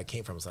 that's where that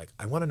came from. It's like,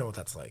 I want to know what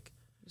that's like.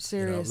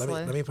 Seriously. You know,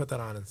 let me put that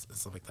on and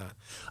stuff like that.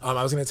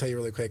 I was going to tell you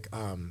really quick.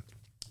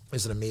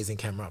 There's an amazing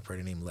camera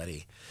operator named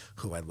Letty,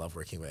 who I love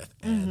working with.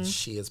 And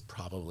she is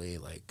probably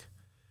like,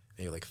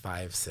 maybe like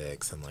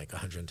 5'6" and like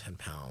 110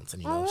 pounds.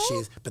 And, you know,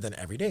 but then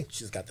every day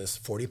she's got this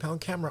 40-pound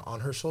camera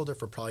on her shoulder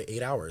for probably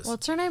 8 hours.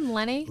 What's her name?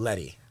 Letty?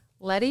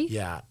 Letty?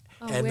 Yeah.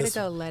 Oh, and way to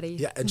go, Letty.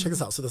 Yeah. And check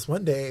this out. So this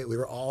one day we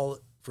were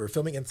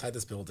filming inside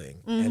this building.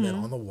 And then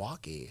on the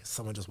walkie,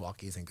 someone just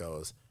walkies and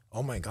goes,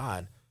 oh my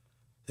God,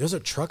 there's a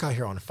truck out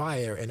here on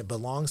fire and it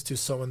belongs to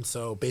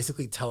so-and-so,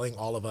 basically telling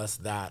all of us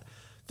that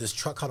this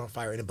truck caught on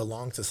fire and it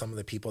belonged to some of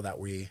the people that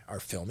we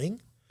are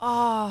filming.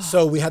 Oh.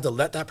 So we had to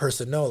let that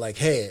person know, like,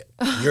 hey,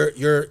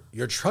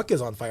 your truck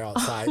is on fire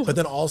outside, but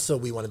then also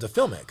we wanted to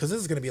film it because this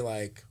is gonna be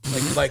like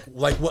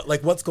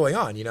what's going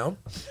on, you know?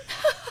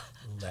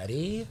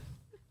 Letty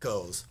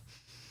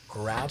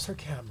grabs her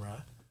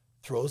camera,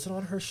 throws it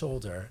on her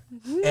shoulder,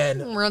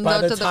 and runs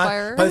out to the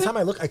fire. By the time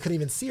I look, I couldn't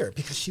even see her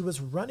because she was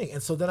running.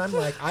 And so then I'm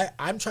like,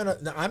 I'm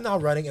now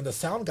running, and the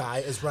sound guy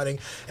is running,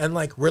 and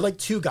like we're like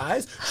two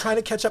guys trying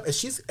to catch up,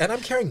 and I'm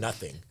carrying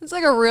nothing. It's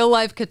like a real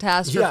life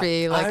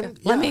catastrophe.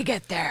 Let me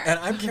get there. And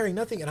I'm carrying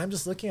nothing, and I'm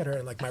just looking at her,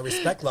 and like my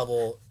respect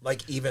level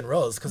like even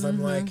rose because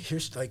I'm like,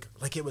 here's like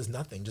it was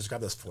nothing. Just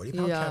grab this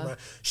 40-pound camera.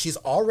 She's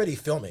already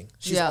filming.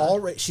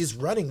 She's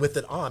running with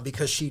it on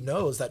because she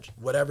knows that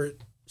whatever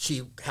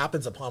she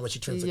happens upon when she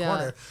turns the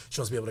corner, she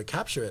wants to be able to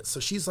capture it. So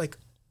she's like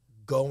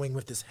going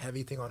with this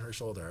heavy thing on her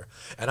shoulder,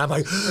 and I'm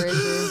like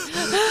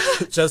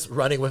just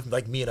running with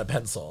like me and a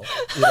pencil.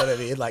 You know what I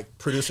mean? Like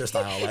producer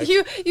style. Like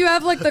you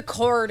have like the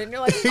cord, and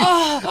you're like,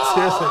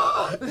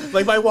 oh. Seriously.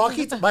 Like my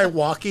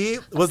walkie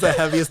was the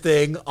heaviest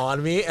thing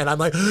on me, and I'm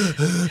like,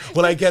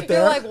 when I get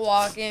there, you're like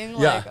walking.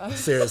 Yeah, like,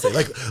 seriously.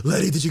 Like,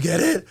 Letty, did you get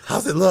it?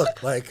 How's it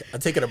look? Like I'm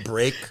taking a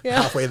break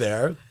halfway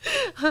there.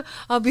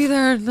 I'll be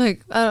there in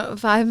like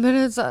 5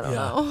 minutes. I don't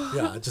know.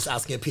 Yeah, just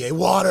asking a PA,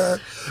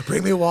 water,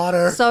 bring me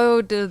water.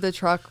 So did the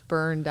truck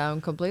burn down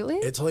completely?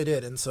 It totally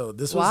did. And so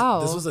this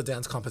was a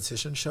dance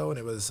competition show, and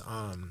it was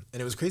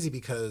crazy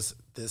because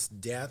this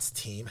dance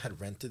team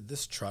had rented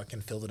this truck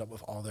and filled it up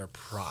with all their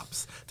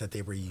props that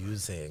they were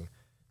using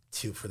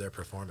for their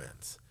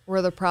performance.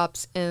 Were the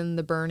props in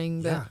the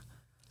burning bit? Yeah.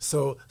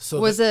 So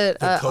was it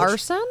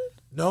arson?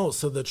 No,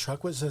 so the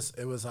truck was this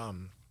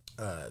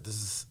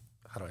is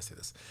how do I say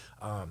this?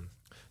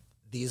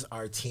 These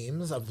are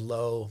teams of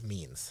low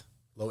means.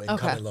 low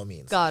income and low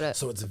means. Got it.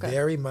 So it's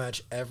very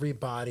much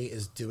everybody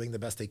is doing the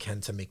best they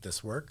can to make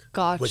this work.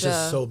 Gotcha. Which is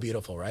so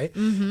beautiful, right?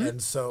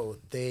 And so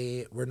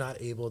they were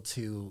not able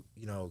to,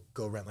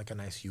 go rent like a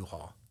nice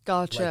U-Haul.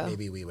 Gotcha. Like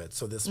maybe we would.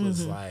 So this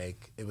was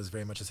like, it was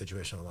very much a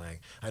situation of like,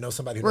 I know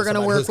somebody who We're knows gonna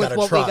somebody work who's got with a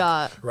what we truck,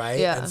 got. right?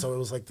 Yeah. And so it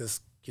was like this,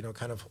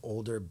 kind of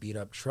older beat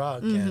up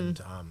truck and,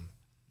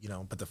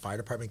 but the fire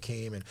department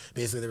came and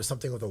basically there was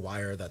something with a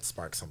wire that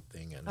sparked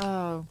something. And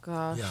Oh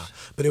gosh. yeah,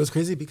 but it was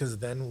crazy because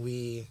then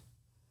we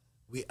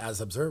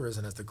as observers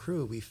and as the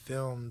crew, we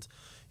filmed,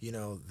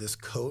 this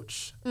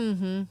coach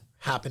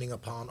happening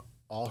upon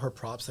all her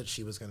props that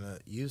she was going to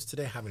use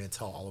today, having to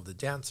tell all of the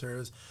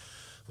dancers,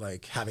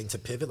 like having to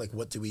pivot, like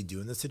what do we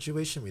do in this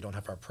situation? We don't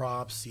have our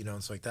props,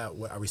 and stuff like that.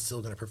 What, are we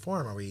still going to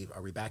perform? Are we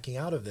backing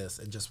out of this?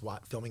 And just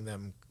filming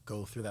them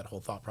go through that whole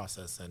thought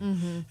process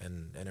and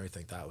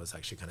everything like that was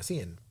actually kind of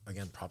seen.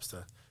 Again, props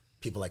to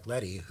people like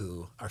Letty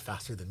who are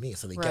faster than me,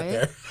 so they get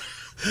there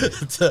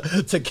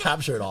to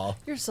capture it all.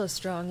 You're so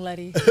strong,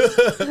 Letty.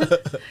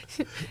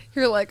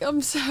 You're like, I'm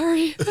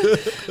sorry.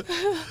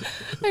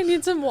 I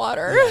need some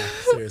water. Yeah,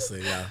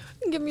 seriously, yeah.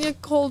 Give me a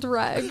cold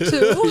rag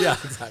too. Yeah,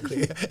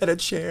 exactly. And a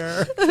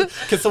chair.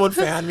 Can someone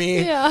fan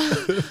me? Yeah.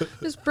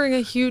 Just bring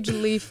a huge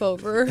leaf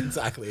over.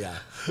 Exactly, yeah.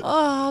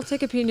 Oh, I'll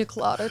take a pina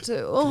colada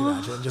too. Can you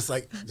imagine?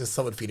 Just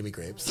someone feeding me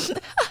grapes.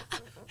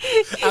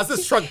 As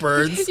this truck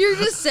burns. You're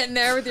just sitting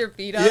there with your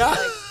feet up. Yeah.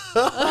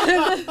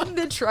 Like,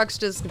 the truck's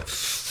just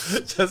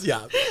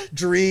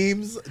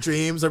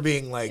dreams are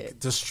being like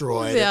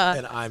destroyed. Yeah.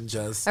 And I'm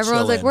just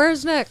everyone's chilling. like,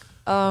 where's Nick?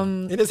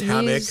 In his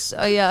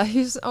hammock.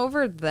 He's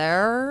over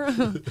there.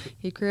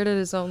 He created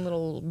his own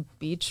little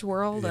beach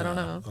world. I don't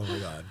know. Oh my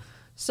God.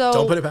 So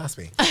Don't put it past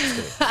me.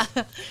 Just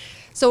kidding.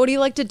 So what do you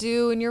like to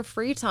do in your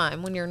free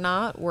time when you're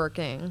not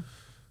working?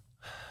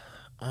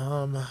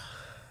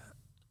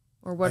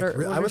 Or what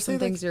are some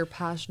things you're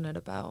passionate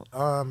about?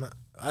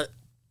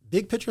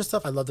 Big picture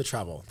stuff, I love to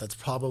travel. That's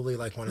probably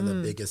like one of the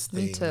biggest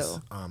things. Me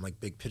too. Like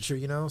big picture,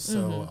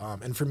 So,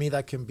 and for me,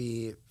 that can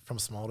be from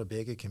small to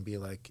big. It can be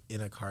like in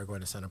a car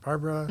going to Santa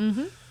Barbara,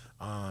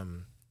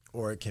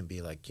 or it can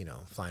be like,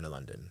 flying to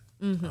London.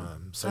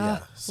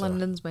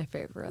 London's my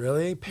favorite.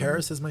 Really?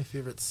 Paris is my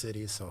favorite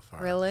city so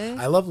far. Really?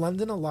 I love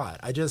London a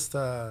lot. I just,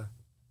 and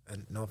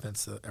no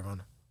offense to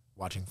everyone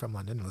watching from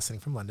London and listening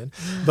from London,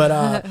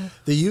 but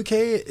the UK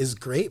is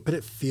great, but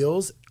it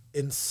feels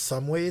in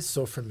some ways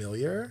so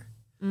familiar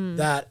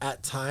that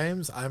at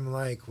times I'm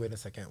like, wait a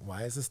second,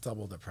 why is this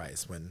double the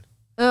price when?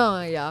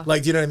 Oh yeah.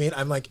 Like, do you know what I mean?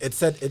 I'm like, it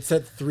said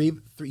three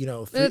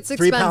it's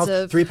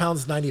expensive.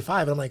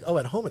 £3.95, and I'm like, oh,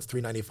 at home it's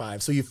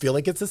 $3.95. So you feel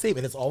like it's the same,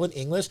 and it's all in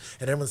English,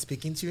 and everyone's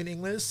speaking to you in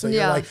English. So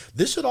you're like,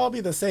 this should all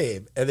be the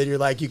same. And then you're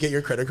like, you get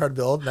your credit card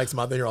bill next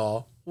month, and you're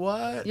all,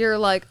 what? You're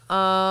like,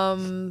 yeah.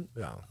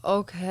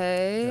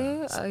 Okay.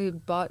 Yeah. I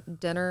bought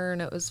dinner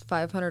and it was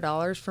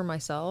 $500 for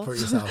myself. For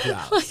yourself,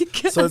 yeah.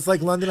 So it's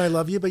like, London, I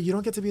love you, but you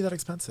don't get to be that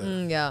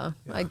expensive. Yeah,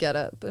 I get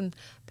it. And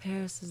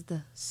Paris is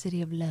the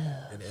city of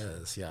love. It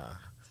is, yeah.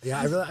 Yeah,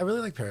 I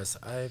really like Paris.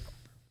 I've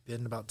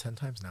been about 10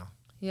 times now.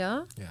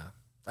 Yeah? Yeah.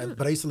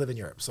 But I used to live in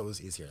Europe, so it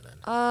was easier then.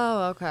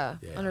 Oh, okay.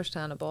 Yeah.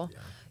 Understandable.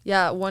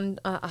 Yeah,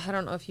 I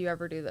don't know if you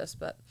ever do this,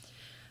 but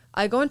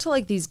I go into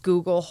like these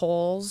Google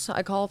holes,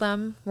 I call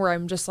them, where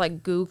I'm just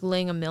like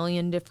Googling a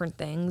million different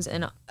things.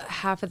 And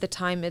half of the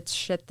time it's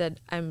shit that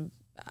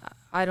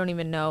I don't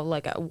even know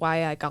like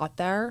why I got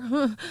there.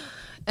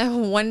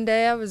 And one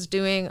day I was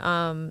doing,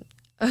 I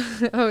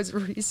was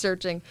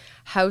researching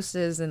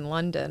houses in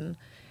London.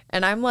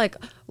 And I'm like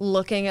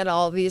looking at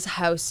all these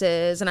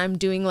houses and I'm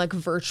doing like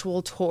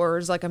virtual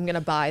tours, like I'm going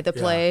to buy the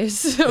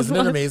place. Isn't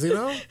it amazing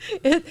though?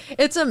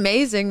 It's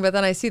amazing. But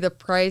then I see the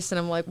price and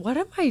I'm like, what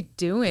am I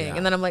doing? Yeah.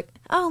 And then I'm like,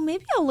 oh,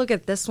 maybe I'll look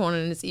at this one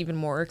and it's even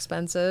more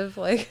expensive.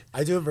 Like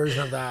I do a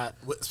version of that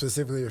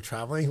specifically with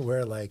traveling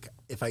where like,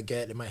 if I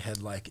get in my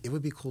head, like it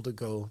would be cool to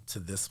go to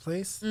this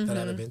place that I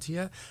haven't been to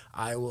yet,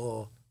 I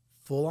will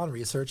full on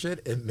research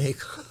it and make,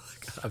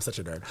 I'm such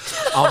a nerd.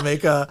 I'll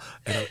make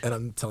and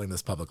I'm telling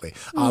this publicly.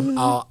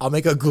 I'll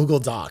make a Google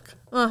Doc,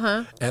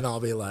 and I'll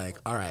be like,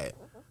 all right,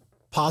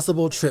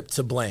 possible trip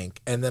to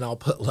blank, and then I'll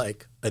put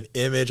like an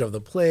image of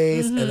the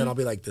place, and then I'll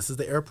be like, this is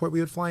the airport we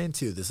would fly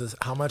into. This is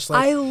how much.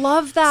 Like, I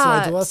love that. So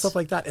I do a lot of stuff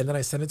like that, and then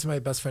I send it to my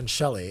best friend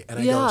Shelly, and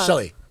I go,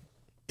 Shelly,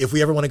 if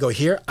we ever want to go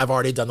here, I've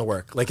already done the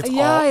work. Like it's I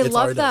love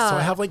already that. done. So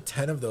I have like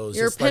 10 of those.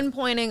 You're just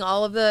pinpointing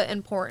all of the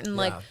important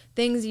like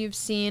things you've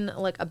seen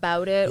like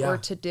about it or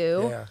to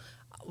do. Yeah.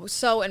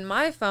 So in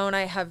my phone,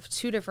 I have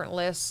two different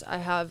lists. I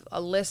have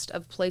a list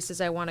of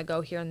places I want to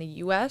go here in the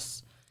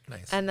U.S.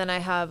 Nice. And then I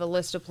have a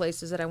list of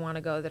places that I want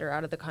to go that are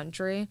out of the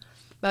country.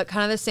 But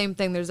kind of the same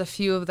thing. There's a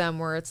few of them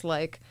where it's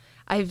like,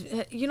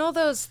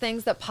 those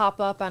things that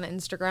pop up on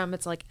Instagram,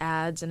 it's like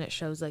ads and it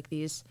shows like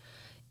these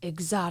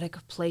exotic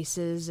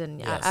places.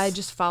 And I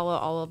just follow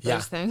all of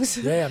those things.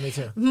 Yeah, me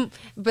too.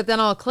 But then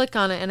I'll click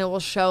on it and it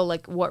will show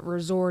like what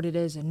resort it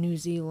is in New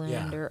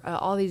Zealand or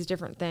all these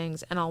different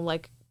things. And I'll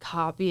like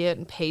copy it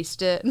and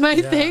paste it in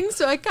my thing.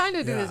 So I kind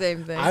of do the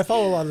same thing. I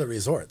follow a lot of the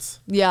resorts.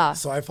 Yeah.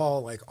 So I follow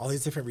like all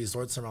these different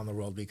resorts around the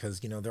world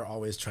because, you know, they're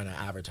always trying to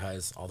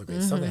advertise all the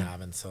great stuff they have.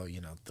 And so,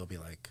 you know, they'll be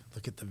like,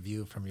 look at the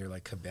view from your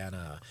like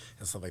cabana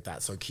and stuff like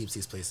that. So it keeps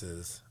these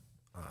places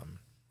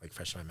like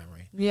fresh in my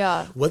memory.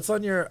 Yeah. What's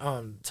on your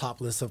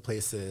top list of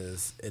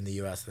places in the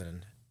U.S.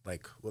 then?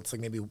 Like, what's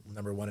like maybe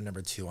number 1 and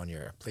number 2 on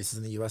your places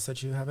in the U.S.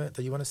 that you haven't,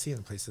 that you want to see,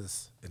 and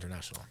places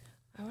international?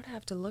 I would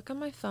have to look on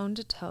my phone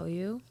to tell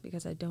you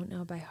because I don't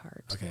know by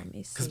heart. Okay. Let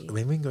me Because see.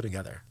 maybe we can go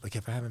together. Like,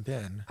 if I haven't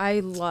been. I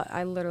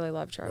literally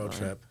love traveling. Road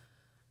trip.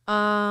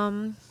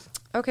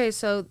 Okay,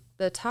 so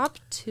the top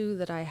 2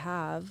 that I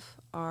have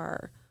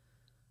are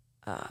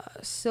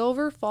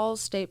Silver Falls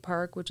State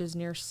Park, which is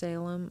near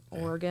Salem,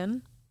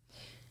 Oregon.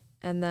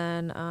 And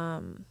then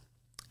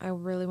I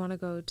really want to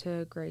go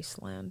to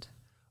Graceland.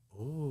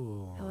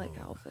 Ooh. I like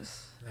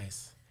Elvis.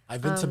 Nice.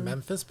 I've been to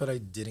Memphis, but I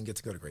didn't get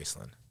to go to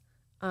Graceland.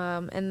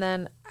 And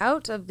then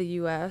out of the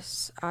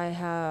U.S., I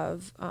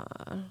have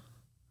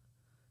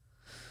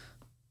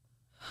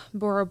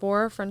Bora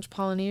Bora, French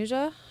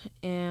Polynesia,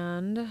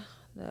 and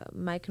the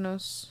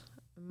Mykonos,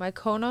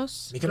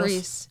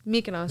 Greece.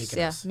 Mykonos,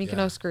 yeah.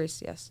 Mykonos,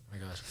 Greece, yes. Oh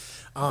my gosh.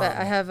 But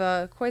I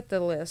have quite the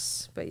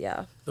list, but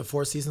yeah. The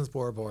Four Seasons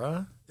Bora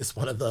Bora is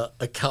one of the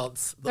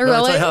accounts. Oh,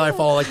 really? That's how I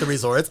follow like the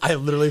resorts. I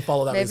literally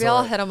follow that Maybe resort.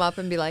 I'll hit them up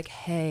and be like,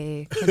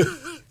 hey,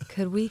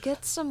 could we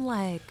get some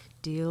like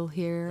deal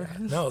here?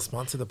 No,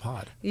 sponsor the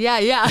pod.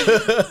 Yeah.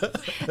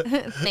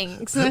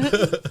 Thanks.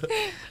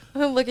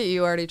 Look at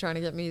you already trying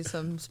to get me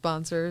some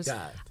sponsors.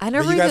 Yeah. I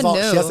never But you guys even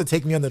knew. She has to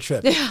take me on the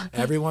trip. Yeah.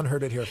 Everyone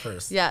heard it here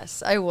first.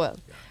 Yes, I will.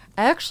 Yeah.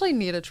 I actually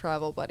need a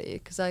travel buddy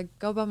because I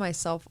go by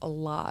myself a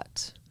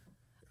lot.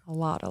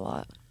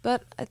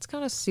 But it's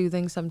kind of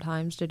soothing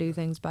sometimes to do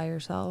things by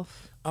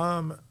yourself.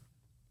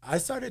 I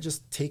started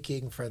just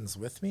taking friends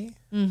with me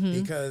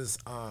because,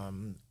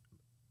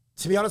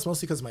 to be honest,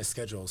 mostly because of my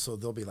schedule. So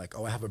they'll be like,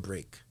 oh, I have a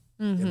break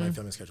in my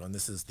filming schedule, and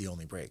this is the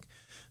only break.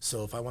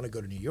 So if I want to go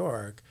to New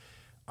York,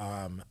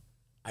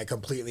 I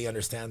completely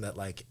understand that,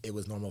 like, it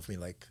was normal for me,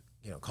 like,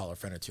 you know, call a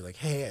friend or two, like,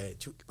 hey,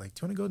 do you want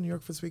to go to New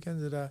York for this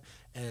weekend?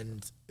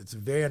 And it's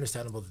very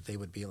understandable that they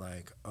would be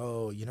like,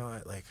 oh, you know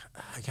what, like,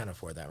 I can't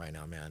afford that right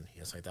now, man.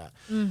 Just like that.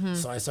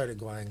 So I started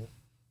going,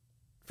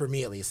 for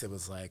me at least, it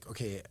was like,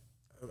 okay,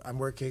 I'm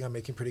working, I'm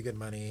making pretty good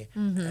money.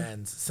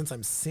 And since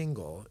I'm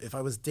single, if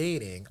I was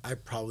dating, I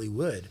probably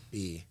would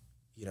be,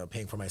 you know,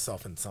 paying for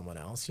myself and someone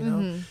else, you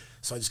know?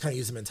 So I just kind of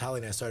used the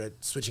mentality, and I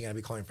started switching. I'd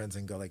be calling friends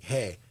and go like,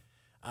 hey,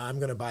 I'm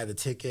going to buy the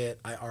ticket.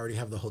 I already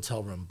have the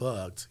hotel room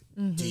booked.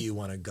 Do you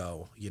want to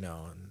go? You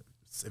know, and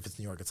if it's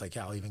New York, it's like,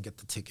 yeah, I'll even get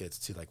the tickets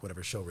to like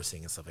whatever show we're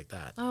seeing and stuff like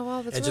that. Oh,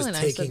 wow, that's and really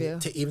just nice taking,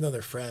 of you. Even though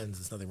they're friends,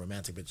 it's nothing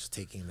romantic, but just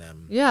taking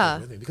them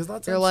with me. Because a lot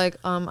of times, you're like,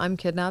 I'm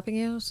kidnapping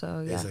you,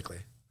 so yeah. Basically.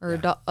 Or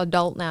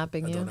adult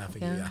napping you. Adult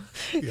napping you,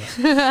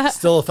 yeah.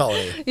 Still a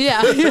felony.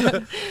 Yeah,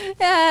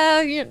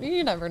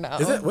 you never know.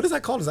 What is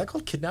that called? Is that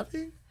called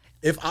kidnapping?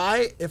 If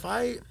I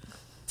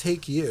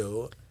take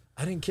you,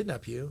 I didn't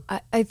kidnap you.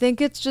 I think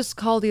it's just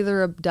called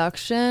either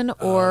abduction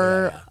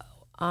or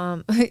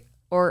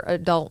or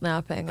adult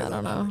napping. I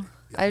don't know.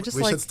 Yeah, I just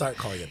we should start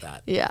calling it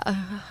that. Yeah,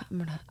 I'm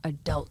gonna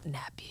adult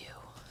nap you.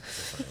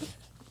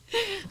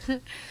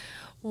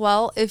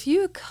 Well, if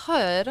you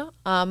could,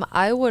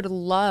 I would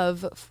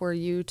love for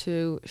you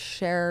to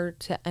share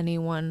to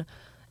anyone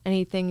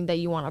anything that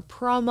you want to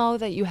promo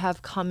that you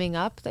have coming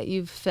up that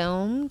you've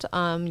filmed,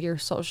 your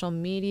social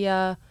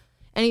media,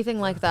 anything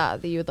like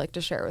that you would like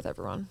to share with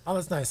everyone. Oh,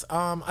 that's nice.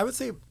 I would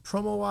say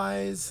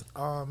promo-wise,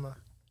 I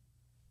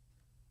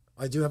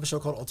do have a show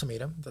called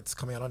Ultimatum that's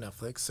coming out on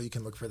Netflix, so you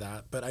can look for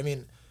that. But I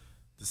mean,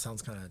 this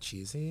sounds kind of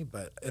cheesy,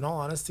 but in all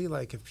honesty,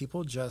 like if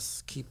people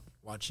just keep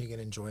watching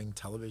and enjoying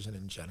television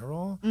in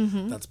general,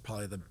 that's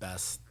probably the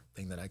best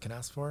thing that I can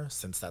ask for,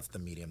 since that's the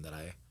medium that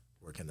I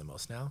work in the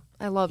most now.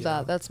 I love that.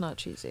 know? That's not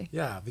cheesy.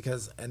 Yeah,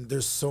 and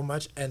there's so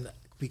much, and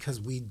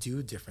because we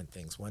do different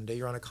things. One day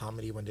you're on a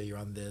comedy, one day you're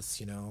on this,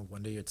 you know,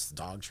 one day it's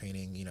dog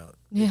training, you know,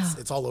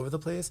 it's all over the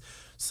place.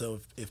 So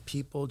if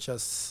people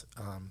just,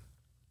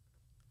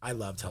 I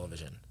love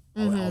television.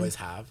 I always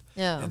have.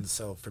 Yeah. And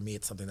so for me,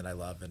 it's something that I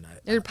love. And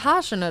you're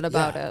passionate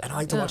about it. And I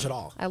like to watch it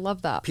all. I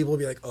love that. People will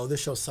be like, oh, this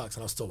show sucks,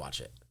 and I'll still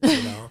watch it.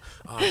 You know?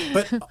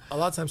 But a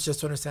lot of times just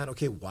to understand,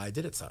 okay, why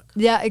did it suck?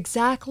 Yeah,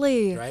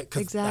 exactly. Right?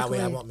 Because that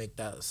way I won't make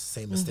that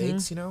same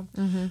mistakes, you know?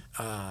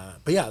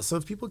 But yeah, so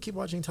if people keep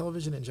watching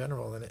television in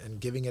general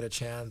and giving it a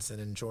chance and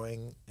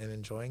enjoying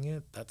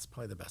it, that's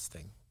probably the best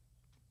thing.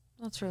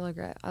 That's really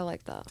great. I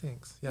like that.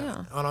 Thanks.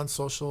 Yeah. And on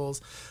socials,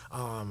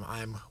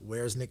 I'm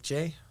Where's Nick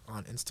J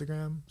on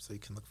Instagram, so you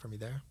can look for me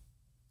there.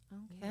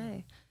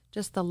 Okay.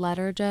 Just the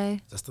letter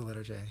J? Just the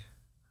letter J.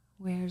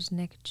 Where's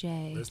Nick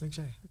J? Where's Nick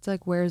J? It's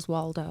like, where's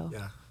Waldo?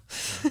 Yeah.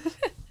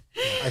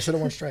 I should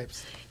have worn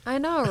stripes. I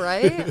know,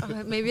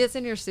 right? Maybe it's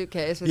in your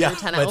suitcase with your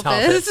 10 my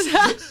outfits.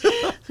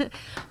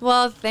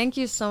 Well, thank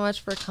you so much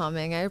for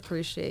coming. I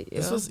appreciate you.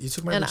 You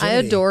took my and virginity.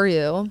 I adore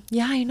you.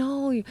 Yeah, I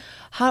know.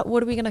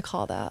 What are we gonna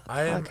call that?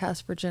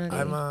 Podcast virginity.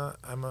 I'm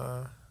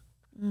a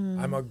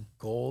I'm a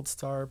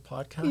Goldstar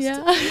Podcast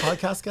Yeah.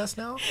 podcast guest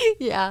now.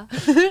 Yeah.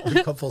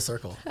 We've come full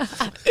circle.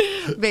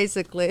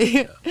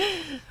 Basically.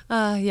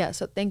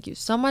 So thank you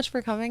so much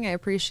for coming. I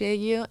appreciate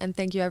you. And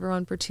thank you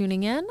everyone for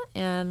tuning in.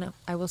 And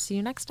I will see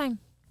you next time.